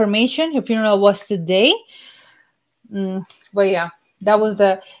more information. Her funeral was today. But yeah, that was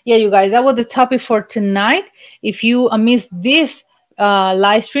the yeah, you guys. That was the topic for tonight. If you missed this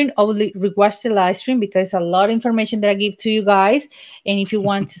live stream, I would request the live stream because a lot of information that I give to you guys. And if you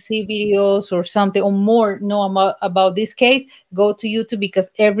want to see videos or something or more know about this case, go to YouTube because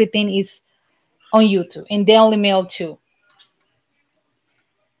everything is on YouTube and Daily Mail too.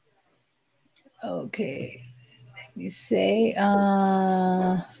 Okay, let me say.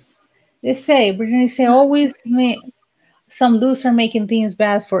 They say Brittany say always some loser making things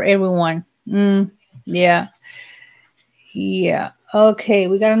bad for everyone. Yeah, yeah. Okay,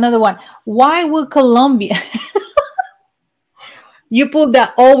 we got another one. Why would Colombia? You put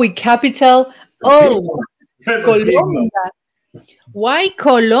that O with capital The O. people. Colombia. Why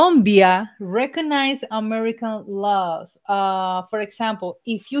Colombia recognize American laws? For example,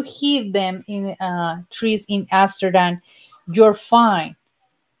 if you hit them in trees in Amsterdam, you're fine.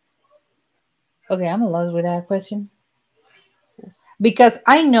 Okay, I'm lost with that question because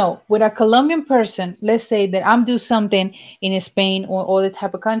I know with a Colombian person, let's say that I'm do something in Spain or other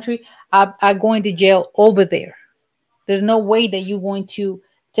type of country, I'm going to jail over there. There's no way that you're going to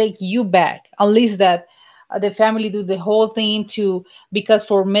take you back, unless that the family do the whole thing to because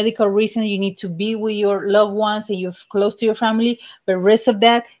for medical reasons you need to be with your loved ones and you're close to your family. But rest of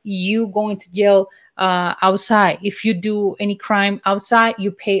that, you going to jail outside. If you do any crime outside,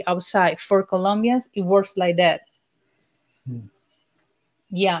 you pay outside. For Colombians, it works like that.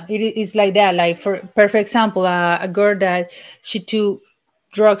 Yeah, is like that. Like for perfect example, a girl that she took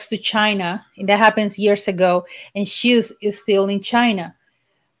drugs to China, and that happens years ago, and is still in China,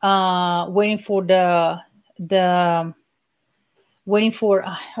 waiting for the waiting for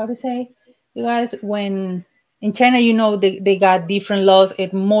how to say, you guys, when in China, they got different laws,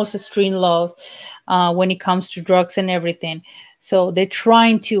 at most extreme laws when it comes to drugs and everything. So they're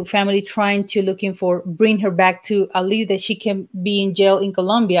trying to family trying to looking for bring her back to at least that she can be in jail in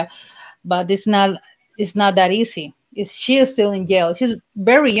Colombia, but it's not that easy. She is still in jail. She's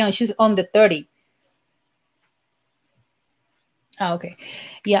very young. She's under 30. Okay.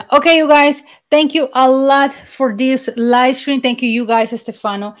 Yeah. Okay, you guys. Thank you a lot for this live stream. Thank you, you guys,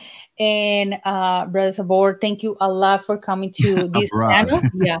 Stefano and Brothers Aboard. Thank you a lot for coming to this Abroad. channel.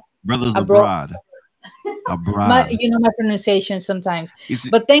 Yeah. Brothers Abroad. abroad. Abroad. My pronunciation sometimes. You see,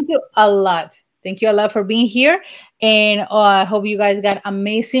 But thank you a lot. Thank you a lot for being here. And I hope you guys got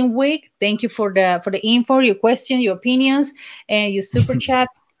amazing week. Thank you for the info, your question, your opinions, and your super chat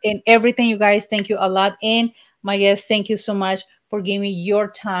and everything, you guys. Thank you a lot. And my guests, thank you so much for giving me your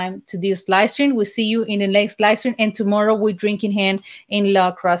time to this live stream. We'll see you in the next live stream. And tomorrow we're drinking hand in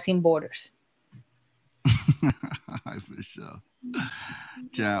Law Crossing Borders. for sure.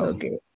 Ciao. Okay.